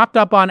is hopped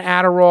up on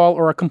Adderall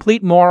or a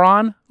complete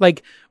moron?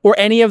 Or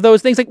any of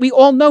those things? We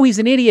all know he's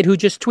an idiot who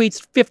just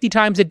tweets 50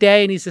 times a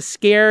day and he's just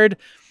scared,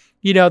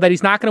 that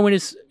he's not going to win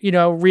his,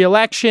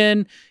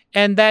 re-election,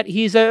 and that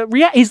he's a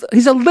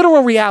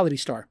literal reality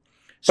star.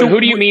 So who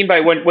do you mean by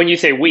when you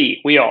say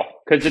we all?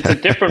 Because it's a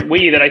different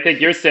we that I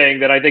think you're saying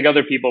that I think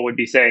other people would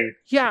be saying.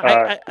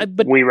 Yeah,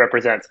 but we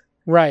represent.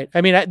 Right.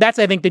 I mean, that's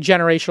I think the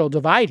generational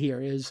divide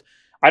here is.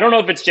 I don't know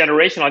if it's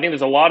generational. I think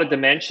there's a lot of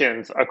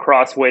dimensions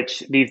across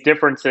which these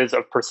differences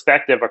of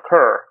perspective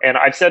occur. And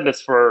I've said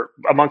this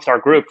amongst our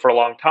group for a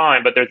long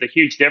time, but there's a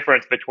huge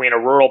difference between a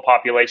rural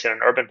population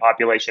and urban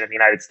population in the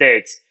United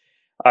States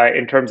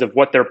in terms of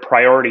what their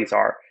priorities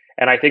are.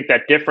 And I think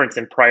that difference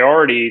in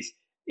priorities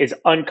is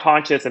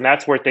unconscious. And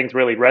that's where things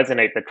really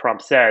resonate that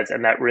Trump says,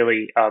 and that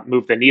really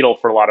move the needle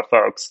for a lot of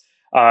folks.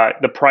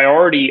 The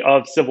priority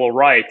of civil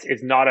rights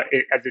is not,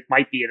 as it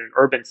might be in an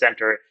urban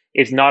center,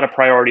 is not a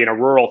priority in a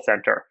rural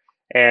center.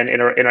 And in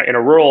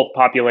a rural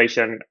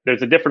population,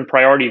 there's a different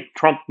priority.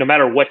 Trump, no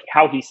matter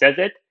how he says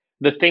it,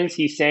 the things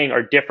he's saying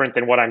are different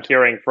than what I'm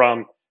hearing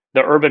from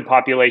the urban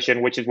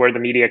population, which is where the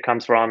media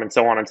comes from, and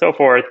so on and so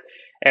forth.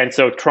 And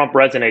so Trump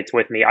resonates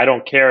with me. I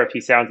don't care if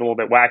he sounds a little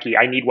bit wacky.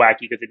 I need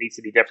wacky because it needs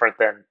to be different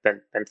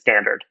than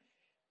standard.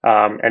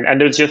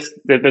 And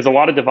there's a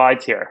lot of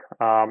divides here,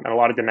 and a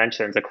lot of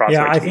dimensions across.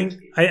 Yeah, I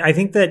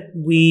think that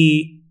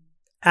we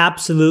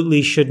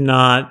absolutely should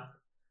not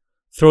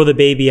throw the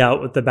baby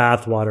out with the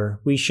bathwater.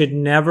 We should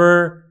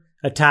never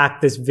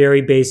attack this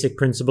very basic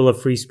principle of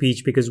free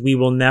speech, because we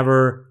will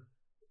never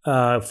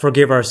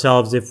forgive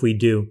ourselves if we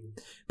do.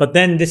 But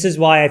then this is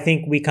why I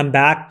think we come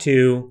back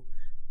to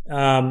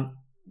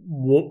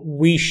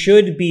we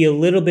should be a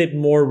little bit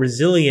more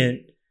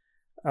resilient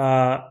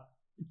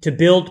to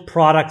build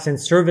products and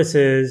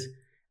services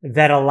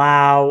that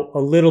allow a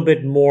little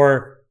bit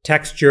more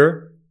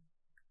texture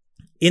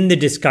in the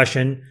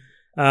discussion,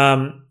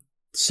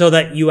 so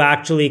that you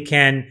actually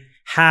can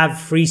have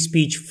free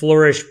speech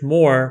flourish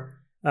more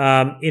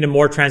in a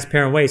more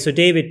transparent way. So,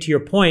 David, to your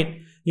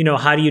point,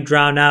 how do you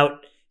drown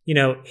out,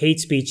 hate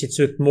speech? It's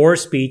with more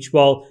speech.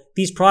 Well,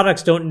 these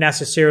products don't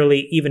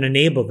necessarily even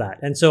enable that.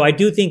 And so I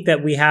do think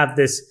that we have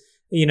this,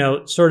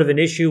 sort of an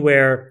issue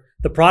where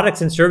the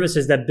products and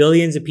services that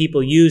billions of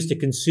people use to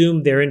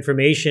consume their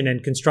information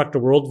and construct a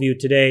worldview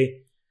today,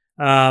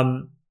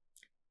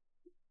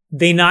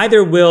 they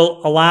neither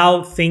will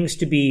allow things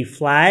to be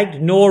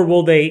flagged, nor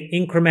will they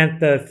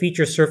increment the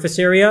feature surface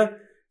area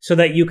so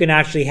that you can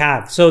actually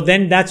have. So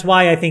then that's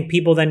why I think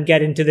people then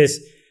get into this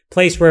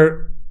place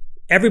where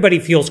everybody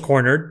feels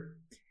cornered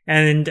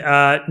and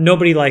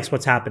nobody likes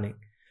what's happening.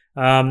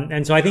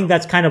 And so I think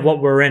that's kind of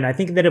what we're in. I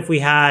think that if we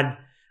had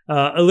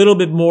a little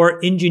bit more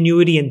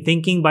ingenuity and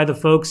thinking by the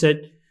folks at,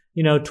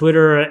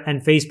 Twitter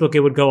and Facebook,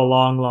 it would go a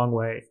long, long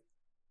way.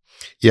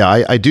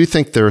 Yeah, I do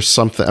think there's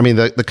something. I mean,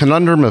 the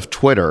conundrum of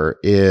Twitter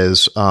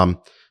is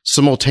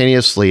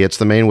simultaneously it's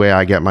the main way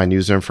I get my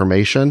news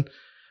information,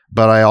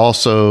 but I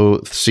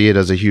also see it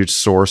as a huge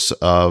source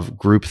of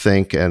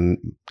groupthink and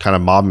kind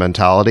of mob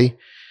mentality.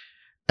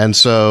 And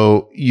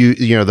so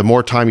the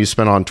more time you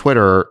spend on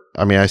Twitter,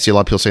 I mean, I see a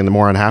lot of people saying the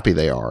more unhappy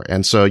they are.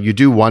 And so you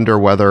do wonder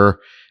whether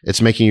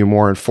it's making you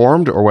more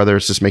informed or whether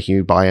it's just making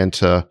you buy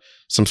into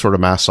some sort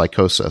of mass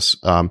psychosis.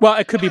 Well,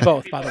 it could be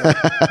both, by the way.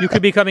 You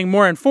could be becoming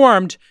more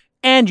informed,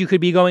 and you could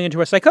be going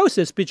into a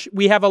psychosis. But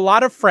we have a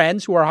lot of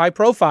friends who are high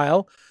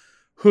profile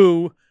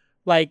who,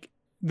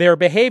 their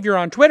behavior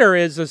on Twitter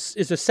is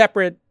a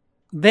separate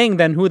thing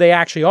than who they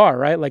actually are,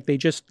 right? They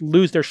just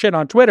lose their shit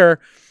on Twitter.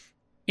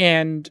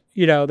 And,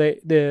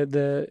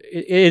 it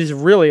is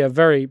really a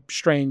very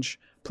strange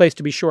place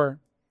to be sure.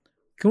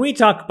 Can we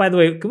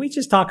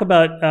just talk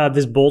about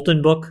this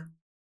Bolton book?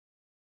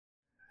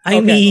 I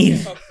Okay.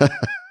 mean,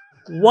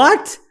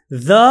 what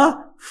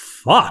the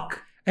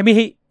fuck? I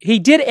mean, he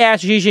did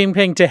ask Xi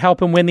Jinping to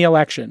help him win the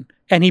election,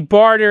 and he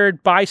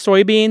bartered buy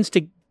soybeans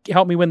to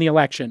help me win the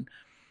election.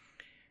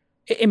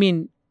 I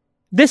mean,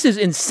 this is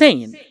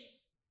insane.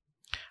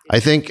 I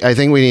think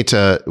we need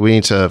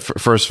to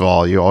first of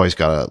all, you always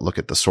got to look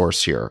at the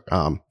source here.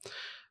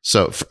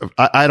 So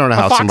I don't know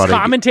how Fox somebody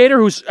commentator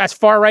who's as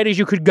far right as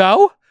you could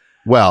go,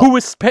 who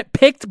was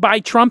picked by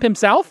Trump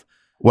himself.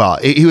 Well,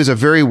 he was a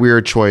very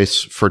weird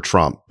choice for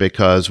Trump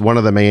because one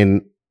of the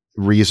main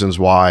reasons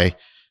why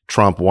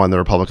Trump won the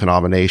Republican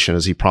nomination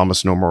is he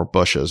promised no more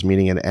Bushes,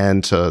 meaning an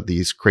end to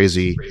these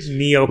crazy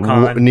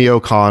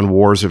neocon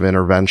wars of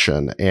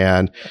intervention.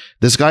 And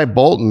this guy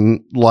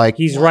Bolton, like,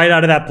 he's right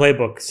out of that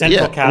playbook.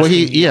 Central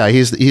casting. Well,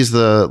 he's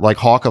the like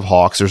hawk of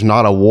hawks. There's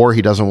not a war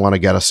he doesn't want to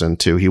get us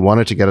into. He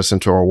wanted to get us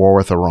into a war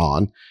with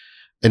Iran.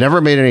 It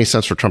never made any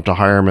sense for Trump to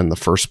hire him in the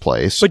first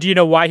place. But do you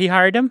know why he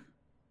hired him?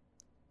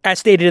 As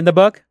stated in the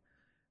book.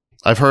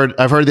 I've heard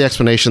the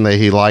explanation that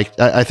he liked.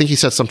 I think he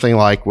said something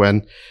like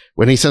when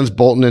he sends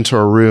Bolton into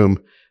a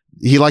room,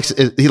 he thinks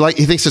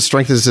it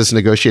strengthens his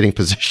negotiating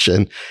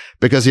position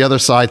because the other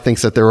side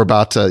thinks that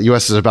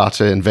U.S. is about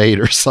to invade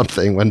or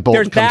something when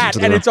Bolton comes into the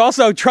room. And it's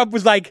also, Trump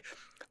was like,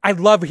 I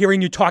love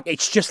hearing you talk.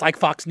 It's just like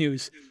Fox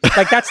News.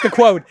 Like, that's the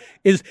quote.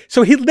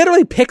 So he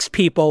literally picks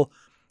people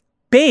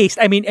based,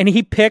 and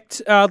he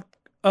picked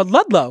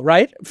Ludlow,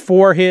 right?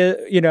 For his,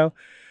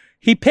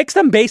 he picks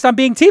them based on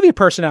being TV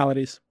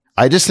personalities.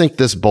 I just think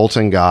this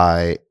Bolton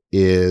guy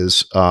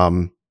is,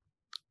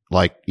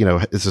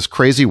 is this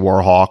crazy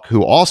war hawk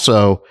who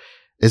also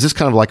is just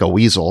kind of like a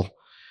weasel.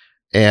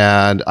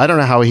 And I don't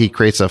know how he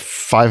creates a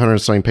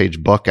 500-something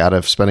page book out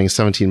of spending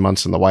 17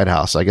 months in the White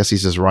House. I guess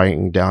he's just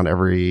writing down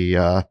every.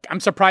 I'm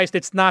surprised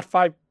it's not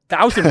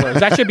 5,000 words.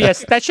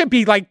 That should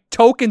be like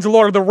Tolkien's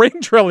Lord of the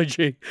Ring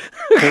trilogy.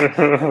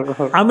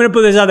 I'm going to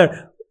put this out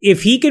there.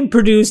 If he can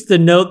produce the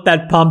note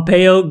that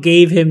Pompeo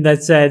gave him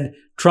that said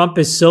Trump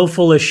is so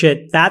full of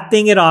shit, that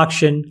thing at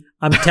auction,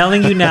 I'm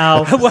telling you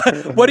now.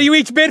 What do you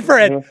each bid for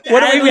it?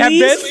 At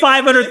least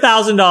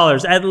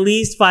 $500,000. At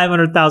least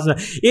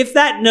 $500,000. If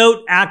that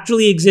note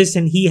actually exists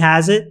and he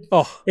has it,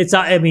 but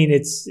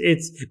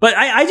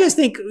I just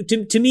think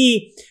to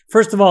me,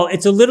 first of all,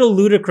 it's a little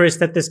ludicrous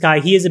that this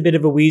guy, he is a bit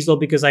of a weasel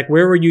because like,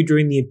 where were you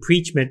during the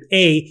impeachment?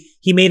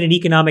 He made an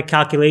economic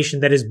calculation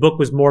that his book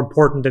was more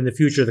important than the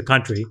future of the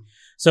country.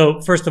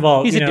 So first of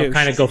all,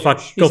 kind of go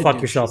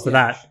fuck yourself for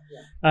that.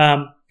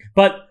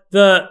 But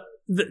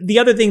the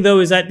other thing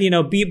though is that,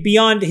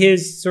 beyond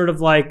his sort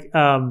of like,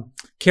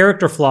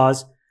 character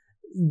flaws,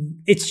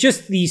 it's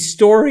just the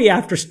story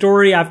after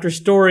story after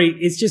story.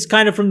 It's just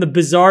kind of from the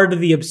bizarre to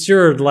the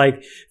absurd.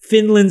 Like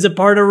Finland's a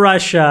part of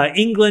Russia.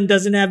 England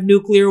doesn't have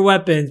nuclear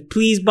weapons.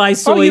 Please buy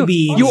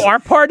soybeans. You are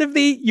part of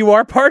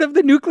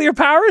the nuclear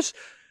powers?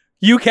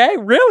 UK?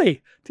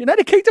 Really? The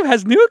United Kingdom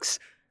has nukes?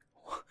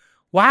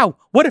 Wow.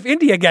 What if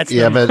India gets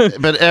them? Yeah,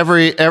 but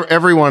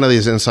every one of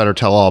these insider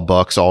tell-all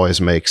books always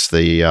makes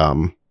the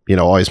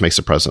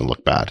president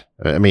look bad.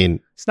 I mean,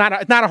 it's not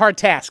a hard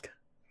task.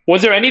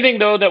 Was there anything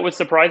though that was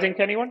surprising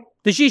to anyone?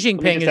 The Xi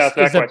Jinping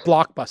is a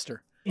blockbuster.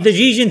 The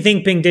Xi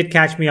Jinping did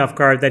catch me off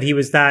guard that he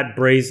was that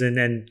brazen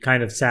and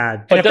kind of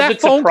sad. But does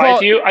it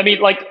surprise you? I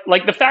mean,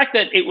 like the fact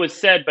that it was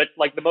said, but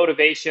like the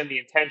motivation, the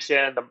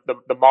intention,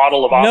 the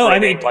model of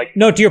operating.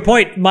 No, to your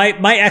point,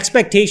 my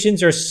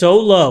expectations are so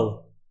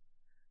low.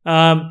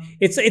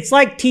 It's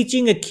like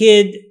teaching a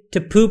kid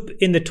to poop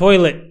in the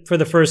toilet for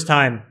the first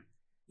time.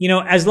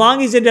 As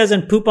long as it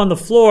doesn't poop on the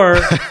floor,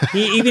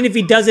 even if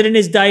he does it in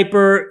his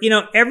diaper,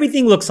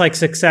 everything looks like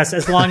success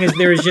as long as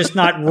there is just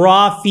not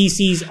raw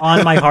feces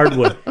on my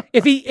hardwood.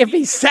 If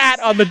he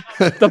sat on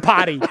the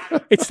potty,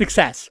 it's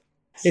success.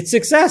 It's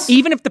success.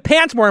 Even if the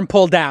pants weren't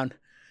pulled down.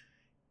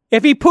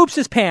 If he poops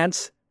his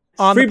pants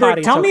on the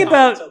potty, tell me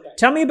about,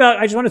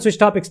 I just want to switch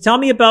topics. Tell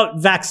me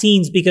about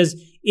vaccines because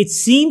it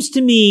seems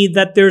to me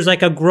that there's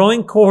like a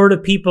growing cohort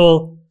of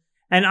people,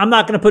 and I'm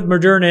not going to put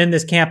Moderna in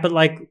this camp, but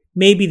like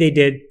maybe they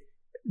did,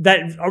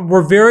 that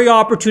were very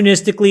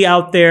opportunistically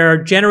out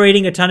there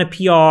generating a ton of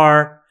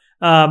PR.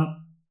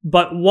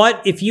 But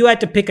what if you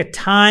had to pick a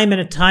time and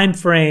a time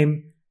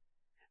frame,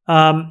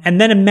 and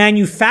then a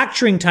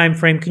manufacturing time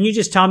frame? Can you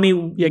just tell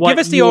me? Yeah, give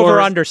us the over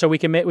under so we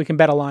can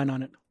bet a line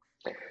on it.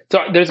 So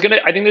I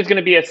think there's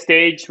gonna be a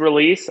staged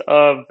release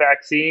of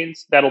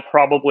vaccines that'll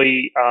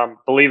probably,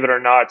 believe it or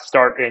not,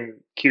 start in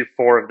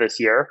Q4 of this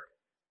year.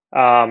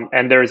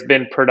 And there's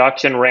been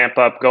production ramp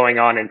up going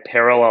on in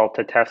parallel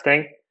to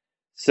testing.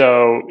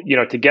 So,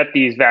 to get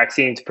these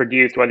vaccines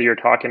produced, whether you're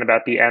talking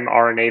about the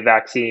mRNA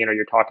vaccine or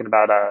you're talking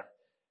about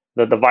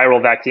the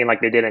viral vaccine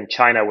like they did in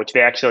China, which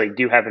they actually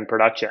do have in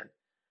production,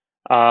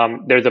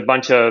 there's a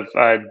bunch of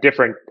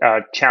different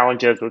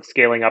challenges with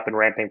scaling up and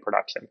ramping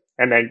production.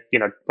 And then,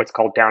 what's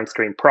called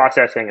downstream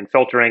processing and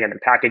filtering and then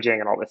packaging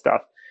and all this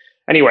stuff.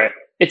 Anyway,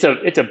 it's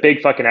a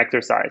big fucking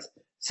exercise.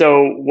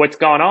 So what's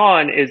gone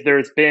on is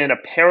there's been a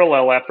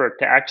parallel effort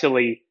to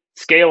actually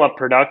scale up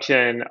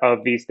production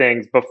of these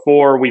things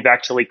before we've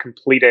actually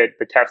completed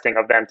the testing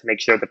of them to make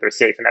sure that they're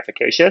safe and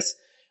efficacious.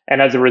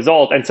 And as a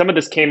result, and some of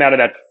this came out of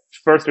that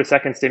first or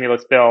second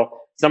stimulus bill,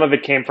 some of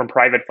it came from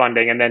private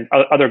funding, and then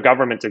other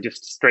governments are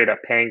just straight up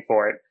paying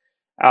for it.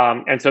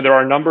 And so there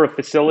are a number of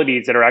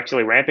facilities that are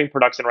actually ramping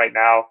production right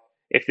now.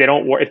 If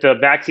the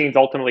vaccines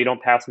ultimately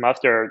don't pass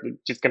muster,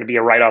 it's just going to be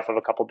a write-off of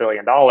a couple $2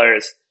 billion.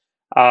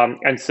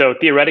 And so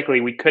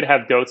theoretically, we could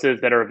have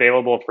doses that are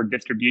available for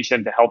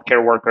distribution to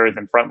healthcare workers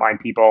and frontline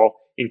people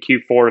in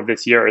Q4 of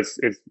this year is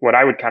what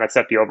I would kind of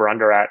set the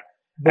over-under at.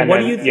 But what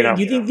do you think?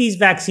 Do you think these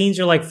vaccines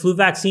are like flu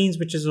vaccines,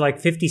 which is like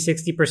 50,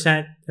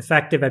 60%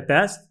 effective at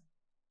best?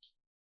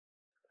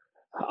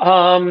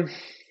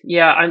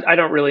 Yeah, I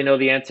don't really know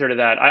the answer to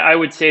that. I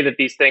would say that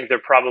these things are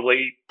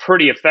probably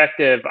pretty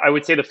effective. I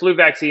would say the flu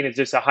vaccine is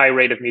just a high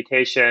rate of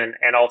mutation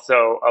and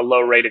also a low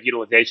rate of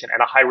utilization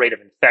and a high rate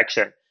of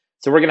infection.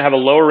 So we're going to have a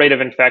lower rate of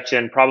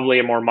infection, probably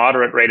a more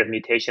moderate rate of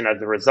mutation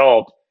as a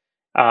result.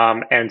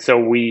 And so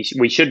we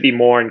should be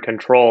more in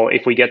control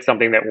if we get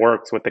something that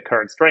works with the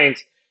current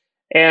strains.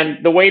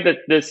 And the way that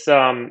this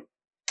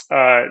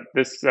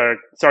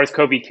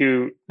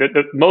SARS-CoV-2,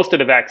 most of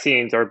the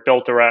vaccines are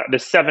built around the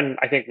 7,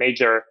 I think,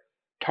 major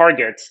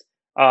targets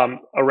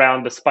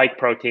around the spike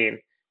protein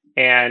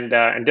and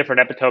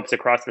different epitopes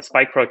across the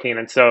spike protein.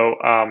 And so,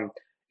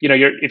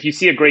 if you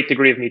see a great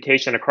degree of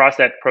mutation across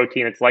that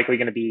protein, it's likely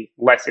going to be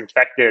less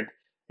infective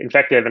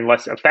and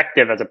less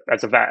effective as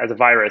a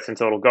virus, and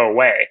so it'll go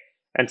away.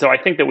 And so I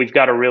think that we've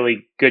got a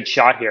really good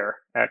shot here.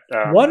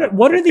 What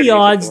are the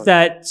odds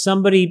that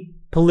somebody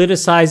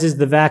politicizes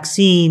the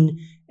vaccine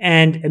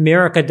and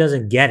America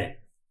doesn't get it?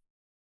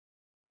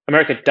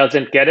 America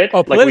doesn't get it?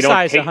 Oh,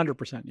 politicized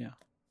 100%, yeah.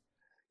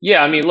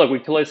 Yeah, I mean, look, we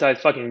politicized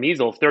fucking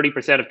measles.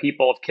 30% of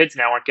kids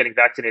now aren't getting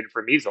vaccinated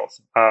for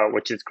measles,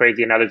 which is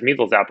crazy. And now there's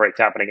measles outbreaks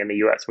happening in the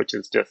U.S., which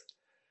is just,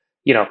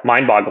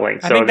 mind-boggling.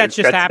 I think that's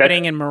just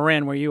happening in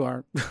Marin, where you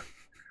are.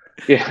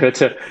 Yeah,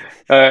 that's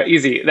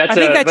easy. I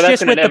think that's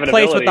just with the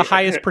place with the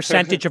highest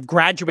percentage of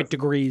graduate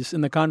degrees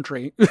in the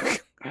country.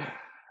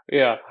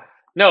 Yeah.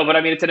 No, but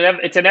I mean,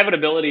 it's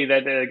inevitability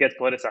that it gets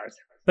politicized.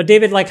 But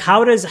David, like,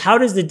 how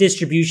does the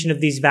distribution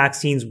of these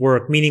vaccines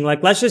work? Meaning,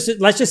 like, let's just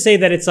say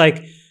that it's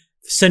like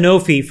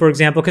Sanofi, for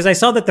example, because I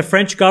saw that the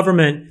French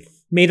government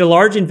made a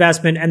large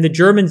investment, and the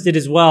Germans did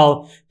as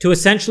well, to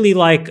essentially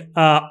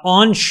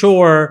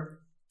onshore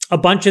a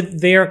bunch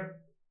of their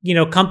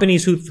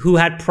companies who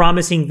had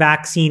promising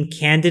vaccine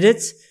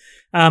candidates.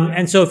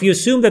 And so if you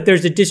assume that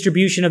there's a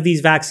distribution of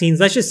these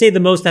vaccines, let's just say the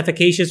most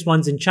efficacious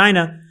ones in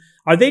China,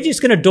 are they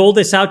just going to dole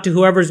this out to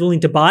whoever's willing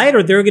to buy it,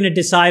 or they're going to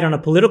decide on a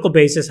political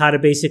basis how to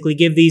basically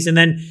give these? And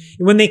then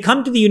when they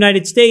come to the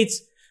United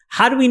States,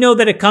 how do we know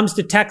that it comes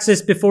to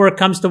Texas before it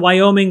comes to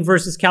Wyoming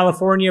versus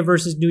California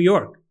versus New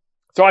York?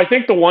 So I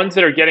think the ones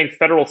that are getting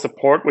federal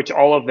support, which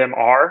all of them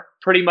are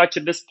pretty much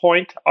at this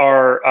point,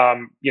 are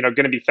going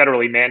to be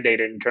federally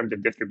mandated in terms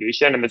of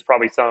distribution, and there's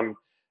probably some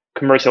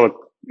commercial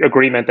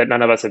agreement that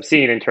none of us have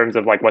seen in terms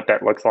of like what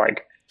that looks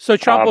like. So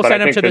Trump will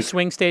send him to the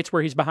swing states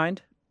where he's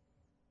behind,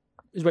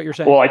 is what you're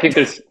saying? Well, I think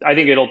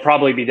it'll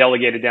probably be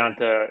delegated down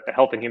to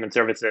Health and Human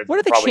Services. What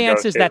are the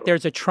chances that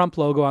there's a Trump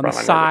logo on the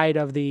side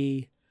of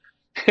the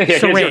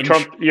syringe?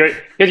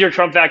 Here's your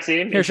Trump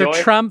vaccine. Here's your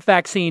Trump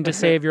vaccine to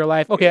save your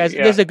life. Okay, this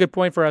is a good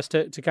point for us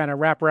to kind of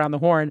wrap around the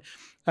horn.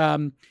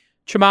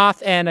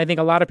 Chamath and I think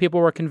a lot of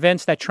people were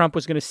convinced that Trump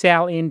was going to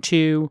sail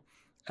into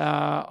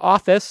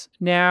office.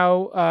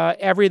 Now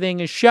everything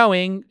is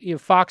showing,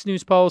 Fox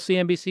News polls,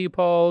 CNBC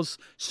polls,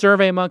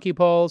 SurveyMonkey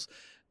polls,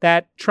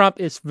 that Trump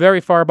is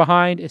very far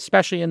behind,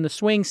 especially in the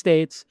swing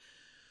states.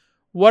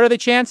 What are the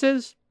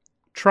chances?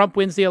 Trump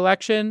wins the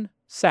election.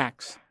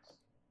 Sacks.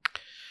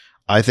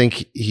 I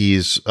think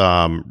he's,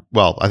 I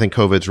think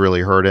COVID's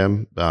really hurt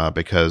him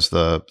because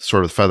the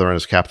sort of feather in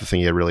his cap, the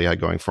thing he really had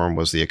going for him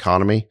was the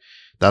economy.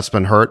 That's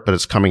been hurt, but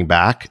it's coming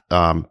back.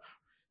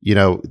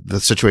 The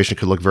situation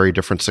could look very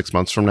different 6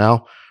 months from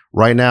now.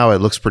 Right now, it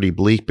looks pretty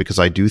bleak because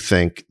I do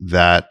think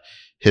that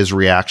his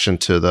reaction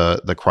to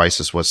the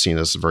crisis was seen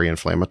as very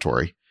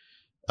inflammatory.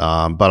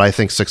 But I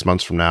think 6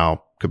 months from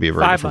now could be a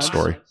very different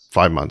story.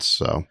 5 months.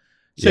 So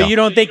you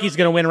don't think he's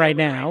going to win right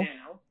now,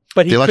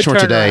 but the election were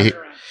today.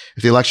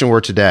 If the election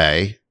were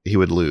today, he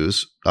would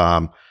lose.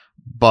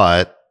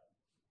 But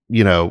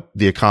the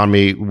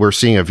economy, we're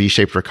seeing a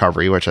V-shaped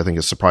recovery, which I think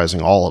is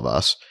surprising all of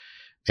us.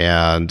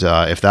 And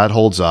if that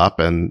holds up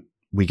and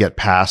we get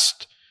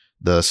past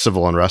the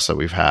civil unrest that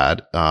we've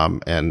had,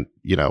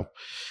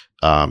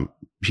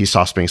 he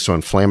stops being so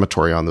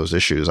inflammatory on those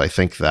issues, I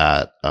think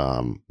that,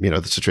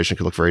 the situation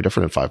could look very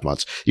different in 5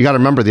 months. You got to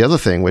remember the other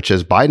thing, which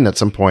is Biden at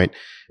some point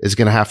is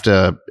going to have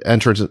to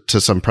enter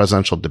into some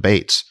presidential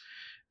debates.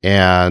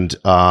 And,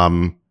 it's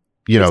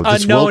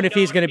unknown if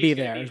he's going to be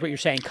there, is what you're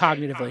saying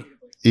cognitively.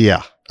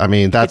 Yeah. I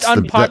mean, that's it's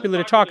unpopular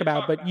to talk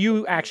about, but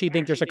you actually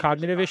think there's a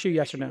cognitive issue?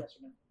 Yes or no?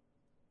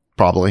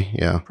 Probably.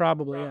 Yeah.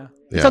 Probably. Yeah.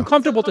 It's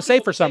uncomfortable to say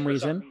for some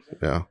reason.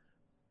 Yeah.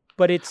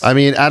 But it's at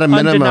a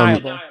minimum,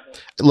 undeniable.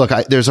 Look,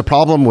 there's a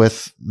problem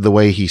with the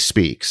way he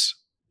speaks.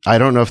 I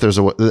don't know if there's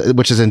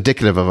which is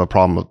indicative of a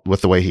problem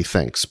with the way he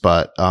thinks.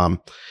 But,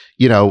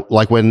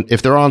 like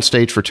if they're on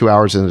stage for 2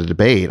 hours in a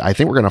debate, I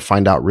think we're going to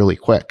find out really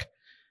quick.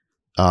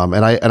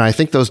 And I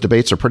think those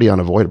debates are pretty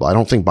unavoidable. I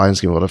don't think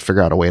Biden's going to be able to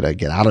figure out a way to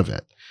get out of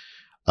it.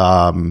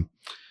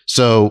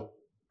 So,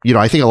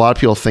 I think a lot of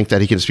people think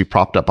that he can just be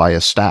propped up by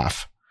his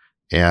staff,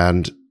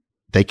 and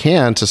they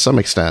can to some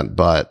extent,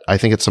 but I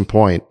think at some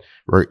point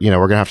we're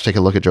going to have to take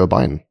a look at Joe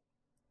Biden.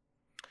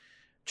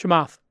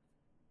 Chamath.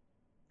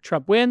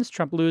 Trump wins,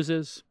 Trump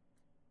loses.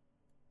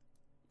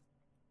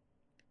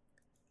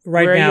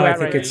 Right now, I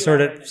think it's sort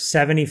of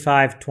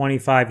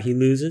 75-25 he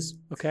loses.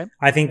 Okay.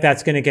 I think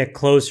that's going to get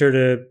closer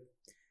to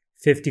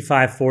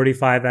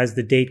 55-45 as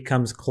the date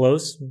comes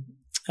close.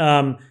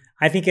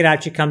 I think it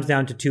actually comes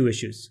down to two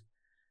issues.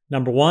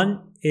 Number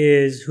one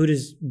is, who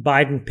does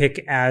Biden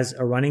pick as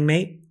a running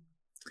mate?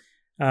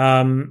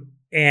 And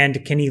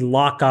can he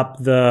lock up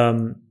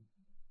the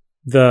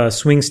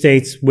swing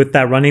states with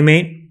that running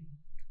mate?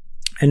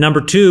 And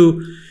number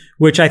two,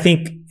 which I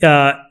think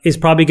is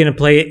probably going to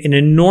play an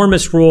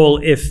enormous role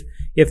if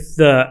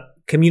the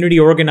community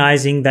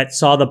organizing that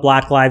saw the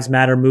Black Lives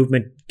Matter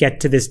movement get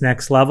to this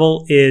next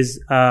level,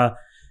 is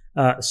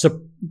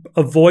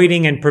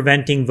avoiding and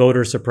preventing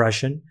voter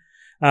suppression.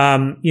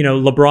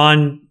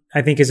 LeBron,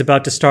 I think, is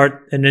about to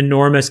start an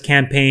enormous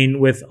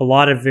campaign with a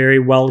lot of very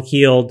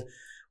well-heeled,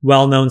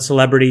 well-known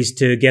celebrities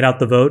to get out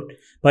the vote.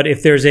 But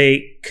if there's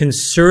a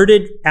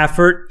concerted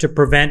effort to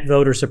prevent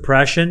voter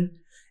suppression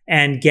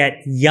and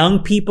get young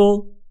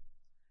people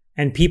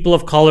and people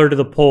of color to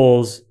the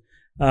polls,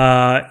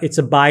 it's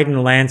a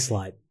Biden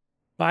landslide.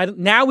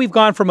 Now we've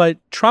gone from a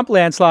Trump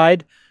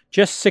landslide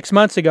just 6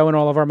 months ago in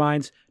all of our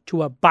minds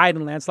to a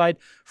Biden landslide.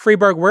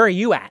 Friedberg, where are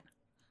you at?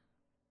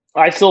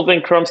 I still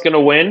think Trump's going to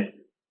win.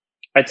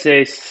 I'd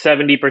say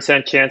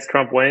 70% chance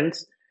Trump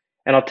wins.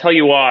 And I'll tell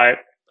you why.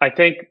 I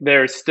think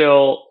there's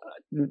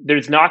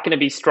not going to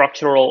be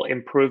structural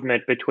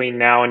improvement between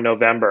now and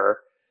November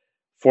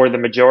for the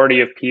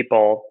majority of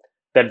people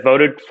that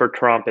voted for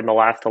Trump in the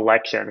last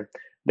election.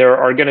 There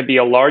are going to be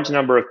a large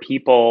number of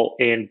people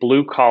in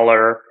blue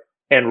collar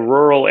and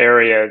rural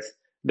areas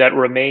that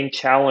remain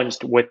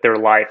challenged with their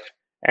life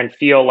and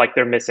feel like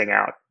they're missing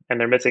out. And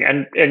they're missing,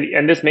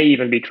 and this may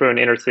even be true in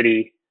inner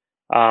city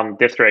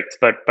districts,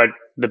 but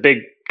the big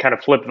kind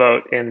of flip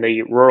vote in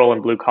the rural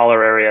and blue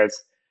collar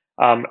areas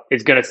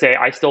is going to say,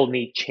 I still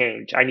need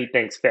change. I need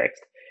things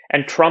fixed.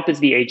 And Trump is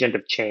the agent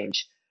of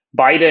change.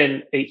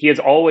 Biden, he has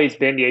always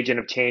been the agent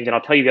of change. And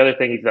I'll tell you the other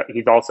thing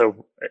he's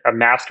also a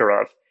master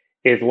of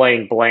is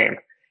laying blame.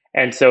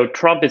 And so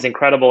Trump is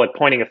incredible at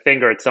pointing a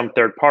finger at some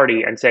third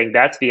party and saying,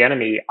 that's the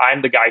enemy.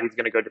 I'm the guy who's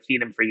going to go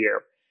defeat him for you.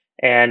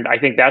 And I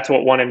think that's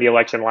what won him the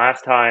election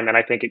last time. And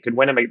I think it could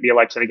win him the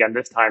election again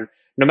this time.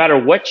 No matter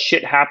what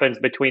shit happens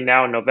between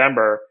now and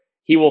November,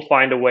 he will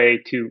find a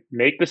way to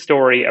make the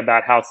story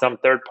about how some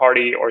third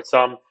party or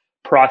some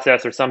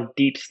process or some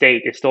deep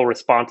state is still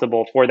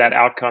responsible for that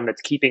outcome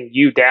that's keeping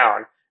you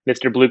down,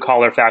 Mr. Blue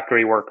Collar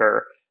Factory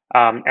Worker.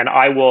 And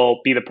I will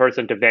be the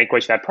person to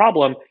vanquish that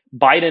problem.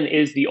 Biden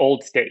is the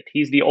old state.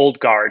 He's the old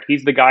guard.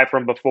 He's the guy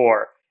from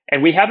before.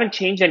 And we haven't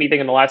changed anything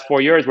in the last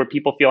 4 years where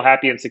people feel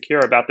happy and secure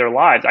about their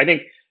lives. I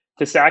think,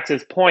 to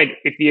Sacks's point,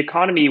 if the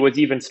economy was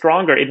even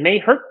stronger, it may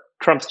hurt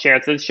Trump's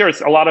chances. Sure,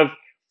 a lot of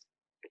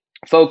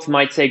folks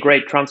might say,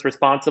 great, Trump's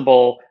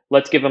responsible,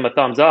 let's give him a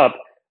thumbs up.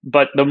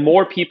 But the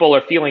more people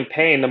are feeling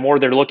pain, the more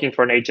they're looking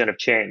for an agent of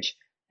change.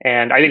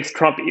 And I think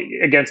Trump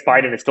against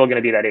Biden is still going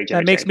to be that agent.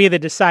 That makes me the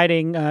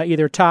deciding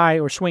either tie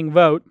or swing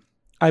vote.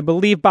 I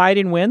believe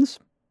Biden wins.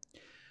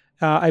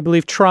 I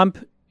believe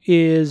Trump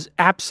is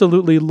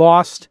absolutely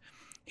lost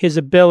his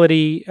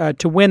ability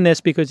to win this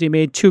because he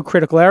made two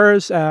critical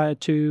errors.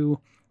 To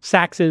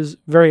Sacks's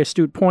very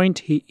astute point,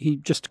 he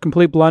just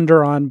complete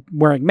blunder on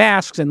wearing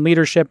masks and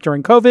leadership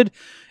during COVID,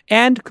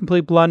 and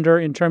complete blunder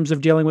in terms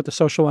of dealing with the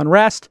social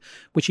unrest,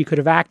 which he could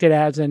have acted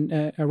as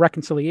a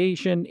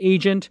reconciliation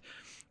agent.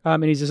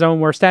 And he's his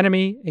own worst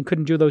enemy and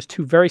couldn't do those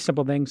two very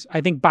simple things.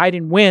 I think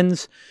Biden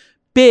wins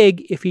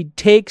big if he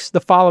takes the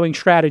following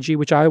strategy,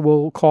 which I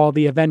will call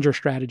the Avenger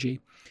strategy,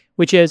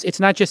 which is it's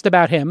not just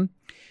about him.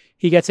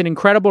 He gets an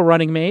incredible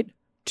running mate,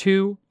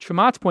 to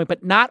Chamath's point,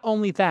 but not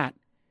only that,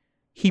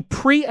 he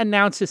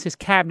pre-announces his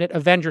cabinet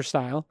Avenger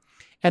style,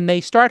 and they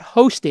start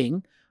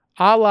hosting,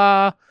 a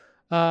la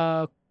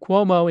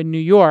Cuomo in New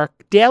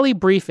York, daily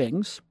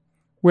briefings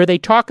where they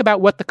talk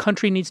about what the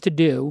country needs to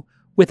do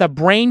with a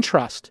brain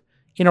trust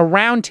in a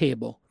round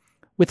table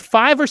with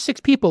 5 or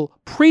 6 people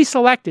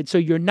pre-selected. So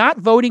you're not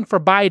voting for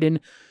Biden,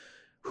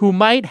 who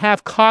might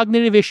have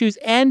cognitive issues.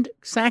 And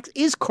Sacks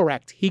is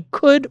correct. He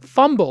could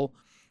fumble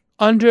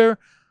under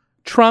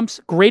Trump's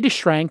greatest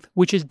strength,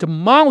 which is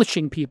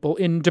demolishing people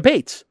in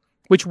debates,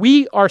 which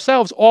we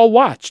ourselves all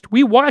watched.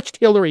 We watched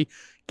Hillary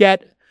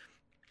get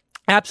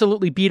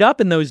absolutely beat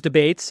up in those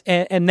debates.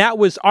 And that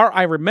was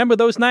I remember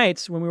those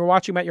nights when we were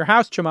watching them at your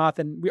house, Chamath,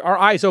 and our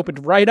eyes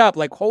opened right up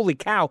like, holy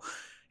cow,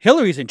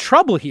 Hillary's in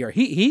trouble here.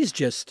 He's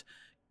just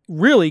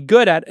really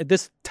good at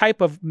this type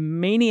of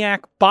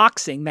maniac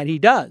boxing that he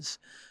does.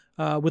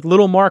 with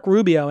little Mark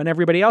Rubio and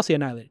everybody else he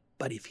annihilated.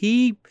 But if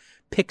he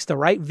picks the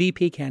right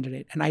VP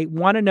candidate, and I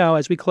want to know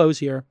as we close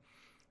here,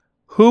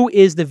 who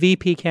is the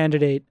VP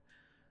candidate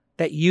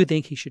that you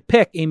think he should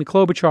pick? Amy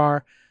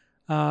Klobuchar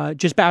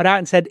just bowed out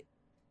and said,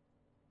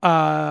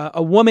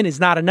 a woman is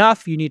not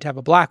enough. You need to have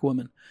a black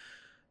woman.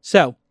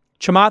 So,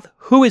 Chamath,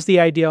 who is the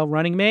ideal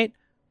running mate?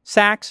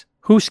 Sacks,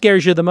 who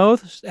scares you the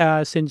most?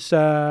 Since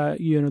the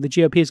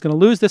GOP is going to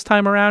lose this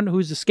time around,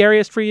 who's the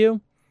scariest for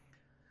you?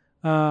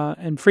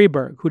 And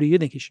Friedberg, who do you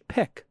think he should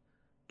pick?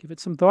 Give it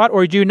some thought,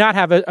 or do you not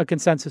have a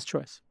consensus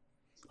choice?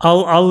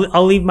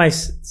 I'll leave my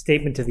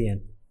statement to the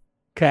end.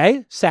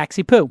 Okay,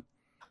 Saxy Poo.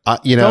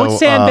 Don't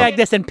sandbag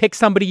this and pick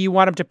somebody you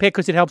want him to pick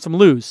because it helps him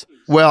lose.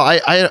 Well,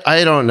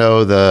 I don't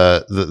know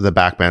the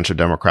backbench of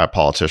Democrat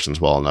politicians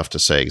well enough to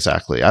say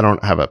exactly. I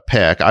don't have a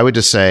pick. I would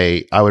just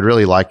say I would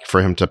really like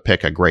for him to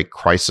pick a great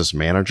crisis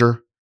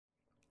manager.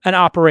 An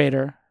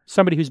operator.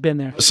 Somebody who's been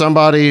there.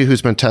 Somebody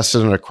who's been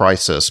tested in a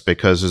crisis,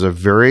 because there's a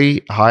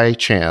very high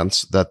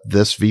chance that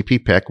this VP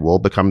pick will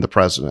become the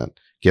president,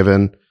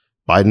 given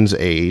Biden's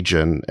age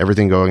and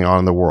everything going on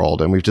in the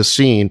world. And we've just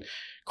seen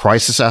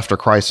crisis after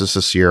crisis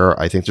this year.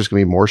 I think there's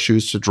going to be more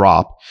shoes to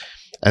drop.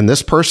 And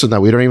this person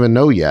that we don't even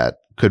know yet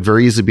could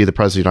very easily be the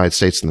president of the United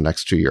States in the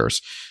next 2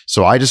 years.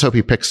 So I just hope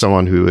he picks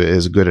someone who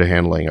is good at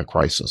handling a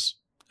crisis.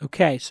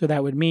 Okay, so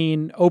that would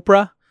mean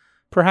Oprah,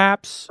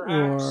 perhaps?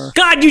 Or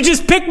God, you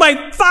just picked my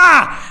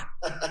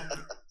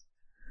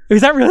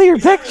Is that really your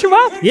pick,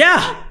 Chamath?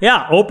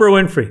 Yeah, Oprah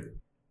Winfrey.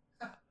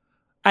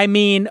 I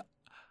mean,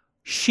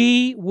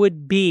 she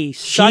would be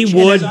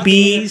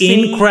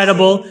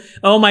incredible.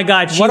 Oh my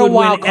God, she would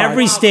win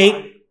every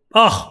state.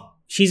 Oh,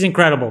 she's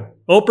incredible.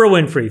 Oprah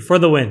Winfrey for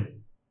the win.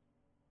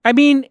 I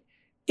mean,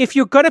 if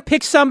you're going to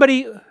pick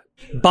somebody,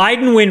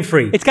 Biden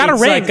Winfrey. It's got a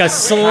ring. It's like a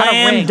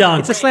slam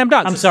dunk. It's a slam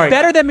dunk. I'm sorry.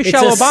 Better than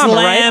Michelle Obama,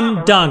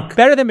 slam dunk.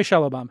 Better than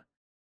Michelle Obama.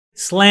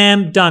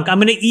 Slam dunk. I'm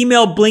going to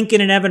email Blinken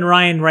and Evan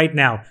Ryan right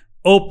now.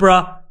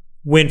 Oprah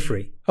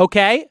Winfrey.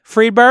 Okay,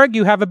 Friedberg,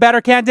 you have a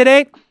better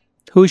candidate.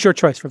 Who's your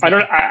choice for? I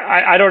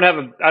don't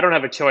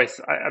have a choice.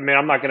 I mean,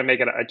 I'm not going to make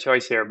it a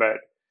choice here, but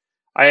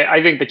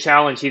I think the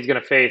challenge he's going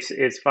to face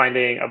is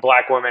finding a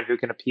black woman who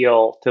can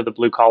appeal to the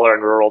blue collar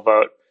and rural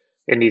vote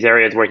in these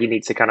areas where he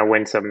needs to kind of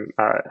win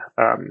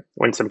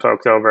some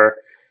folks over.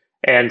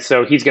 And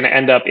so he's going to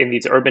end up in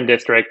these urban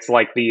districts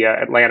like the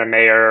Atlanta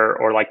mayor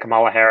or like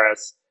Kamala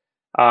Harris,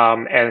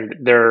 and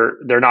they're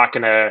not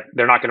going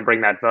to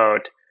bring that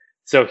vote.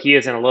 So he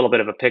is in a little bit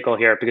of a pickle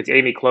here because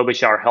Amy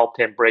Klobuchar helped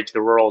him bridge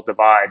the rural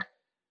divide.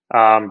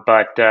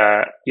 But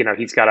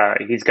he's got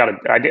to.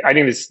 I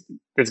think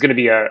there's going to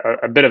be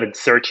a bit of a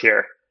search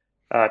here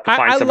to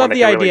find someone. I love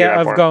the idea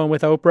of going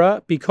with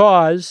Oprah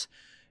because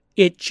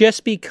it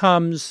just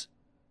becomes.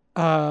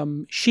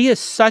 She is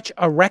such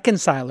a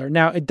reconciler.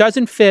 Now it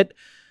doesn't fit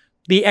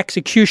the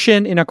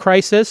execution in a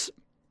crisis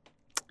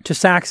to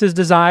Sax's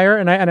desire,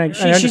 and I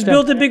she's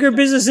built a bigger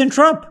business than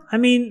Trump. I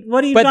mean,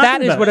 what are you talking about? But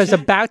that is what I was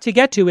about to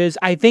get to is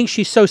I think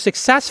she's so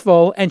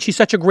successful and she's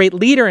such a great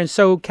leader and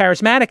so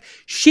charismatic.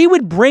 She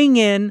would bring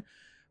in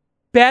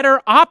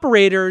better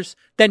operators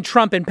than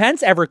Trump and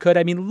Pence ever could.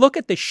 I mean, look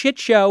at the shit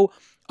show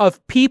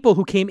of people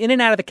who came in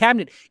and out of the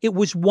cabinet. It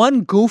was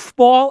one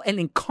goofball and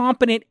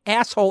incompetent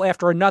asshole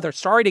after another.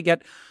 Sorry to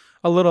get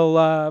a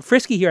little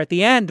frisky here at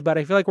the end, but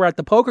I feel like we're at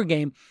the poker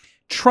game.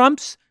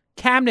 Trump's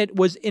cabinet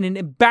was in an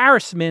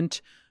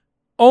embarrassment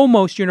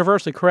almost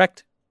universally,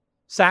 correct,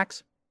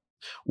 Sacks?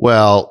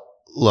 Well,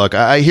 look,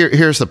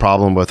 here's the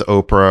problem with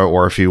Oprah,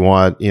 or if you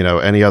want,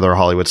 any other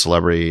Hollywood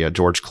celebrity,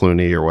 George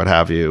Clooney or what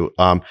have you.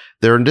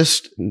 They're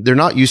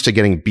not used to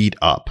getting beat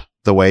up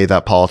the way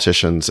that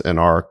politicians in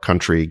our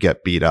country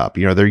get beat up.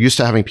 They're used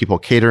to having people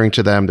catering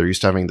to them. They're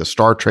used to having the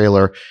star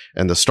trailer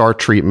and the star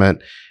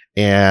treatment.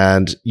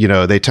 And,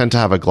 they tend to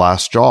have a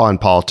glass jaw in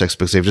politics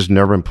because they've just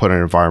never been put in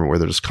an environment where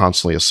they're just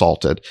constantly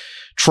assaulted.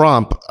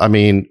 Trump, I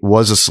mean,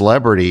 was a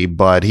celebrity,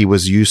 but he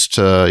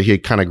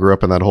kind of grew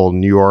up in that whole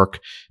New York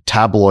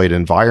tabloid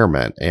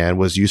environment and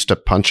was used to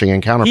punching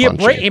and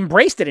counterpunching. He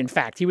embraced it, in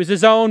fact. He was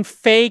his own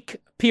fake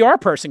PR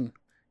person.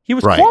 He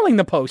was calling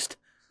the Post.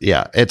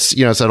 Yeah, it's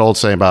that old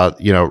saying about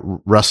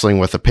wrestling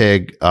with a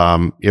pig.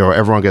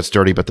 Everyone gets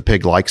dirty, but the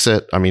pig likes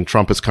it. I mean,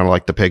 Trump is kind of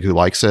like the pig who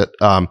likes it.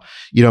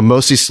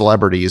 Most of these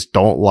celebrities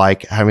don't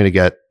like having to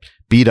get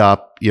beat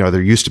up. They're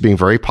used to being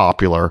very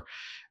popular,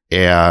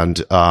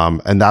 and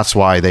that's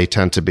why they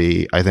tend to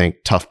be, I think,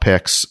 tough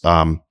picks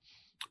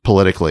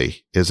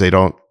politically. Is they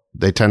tend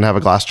to have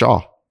a glass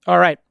jaw. All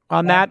right.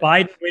 On that,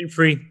 Biden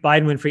Winfrey.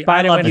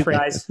 I love you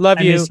guys.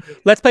 Love you.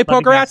 Let's play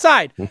poker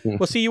outside.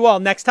 We'll see you all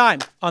next time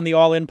on the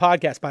All In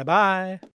Podcast. Bye-bye.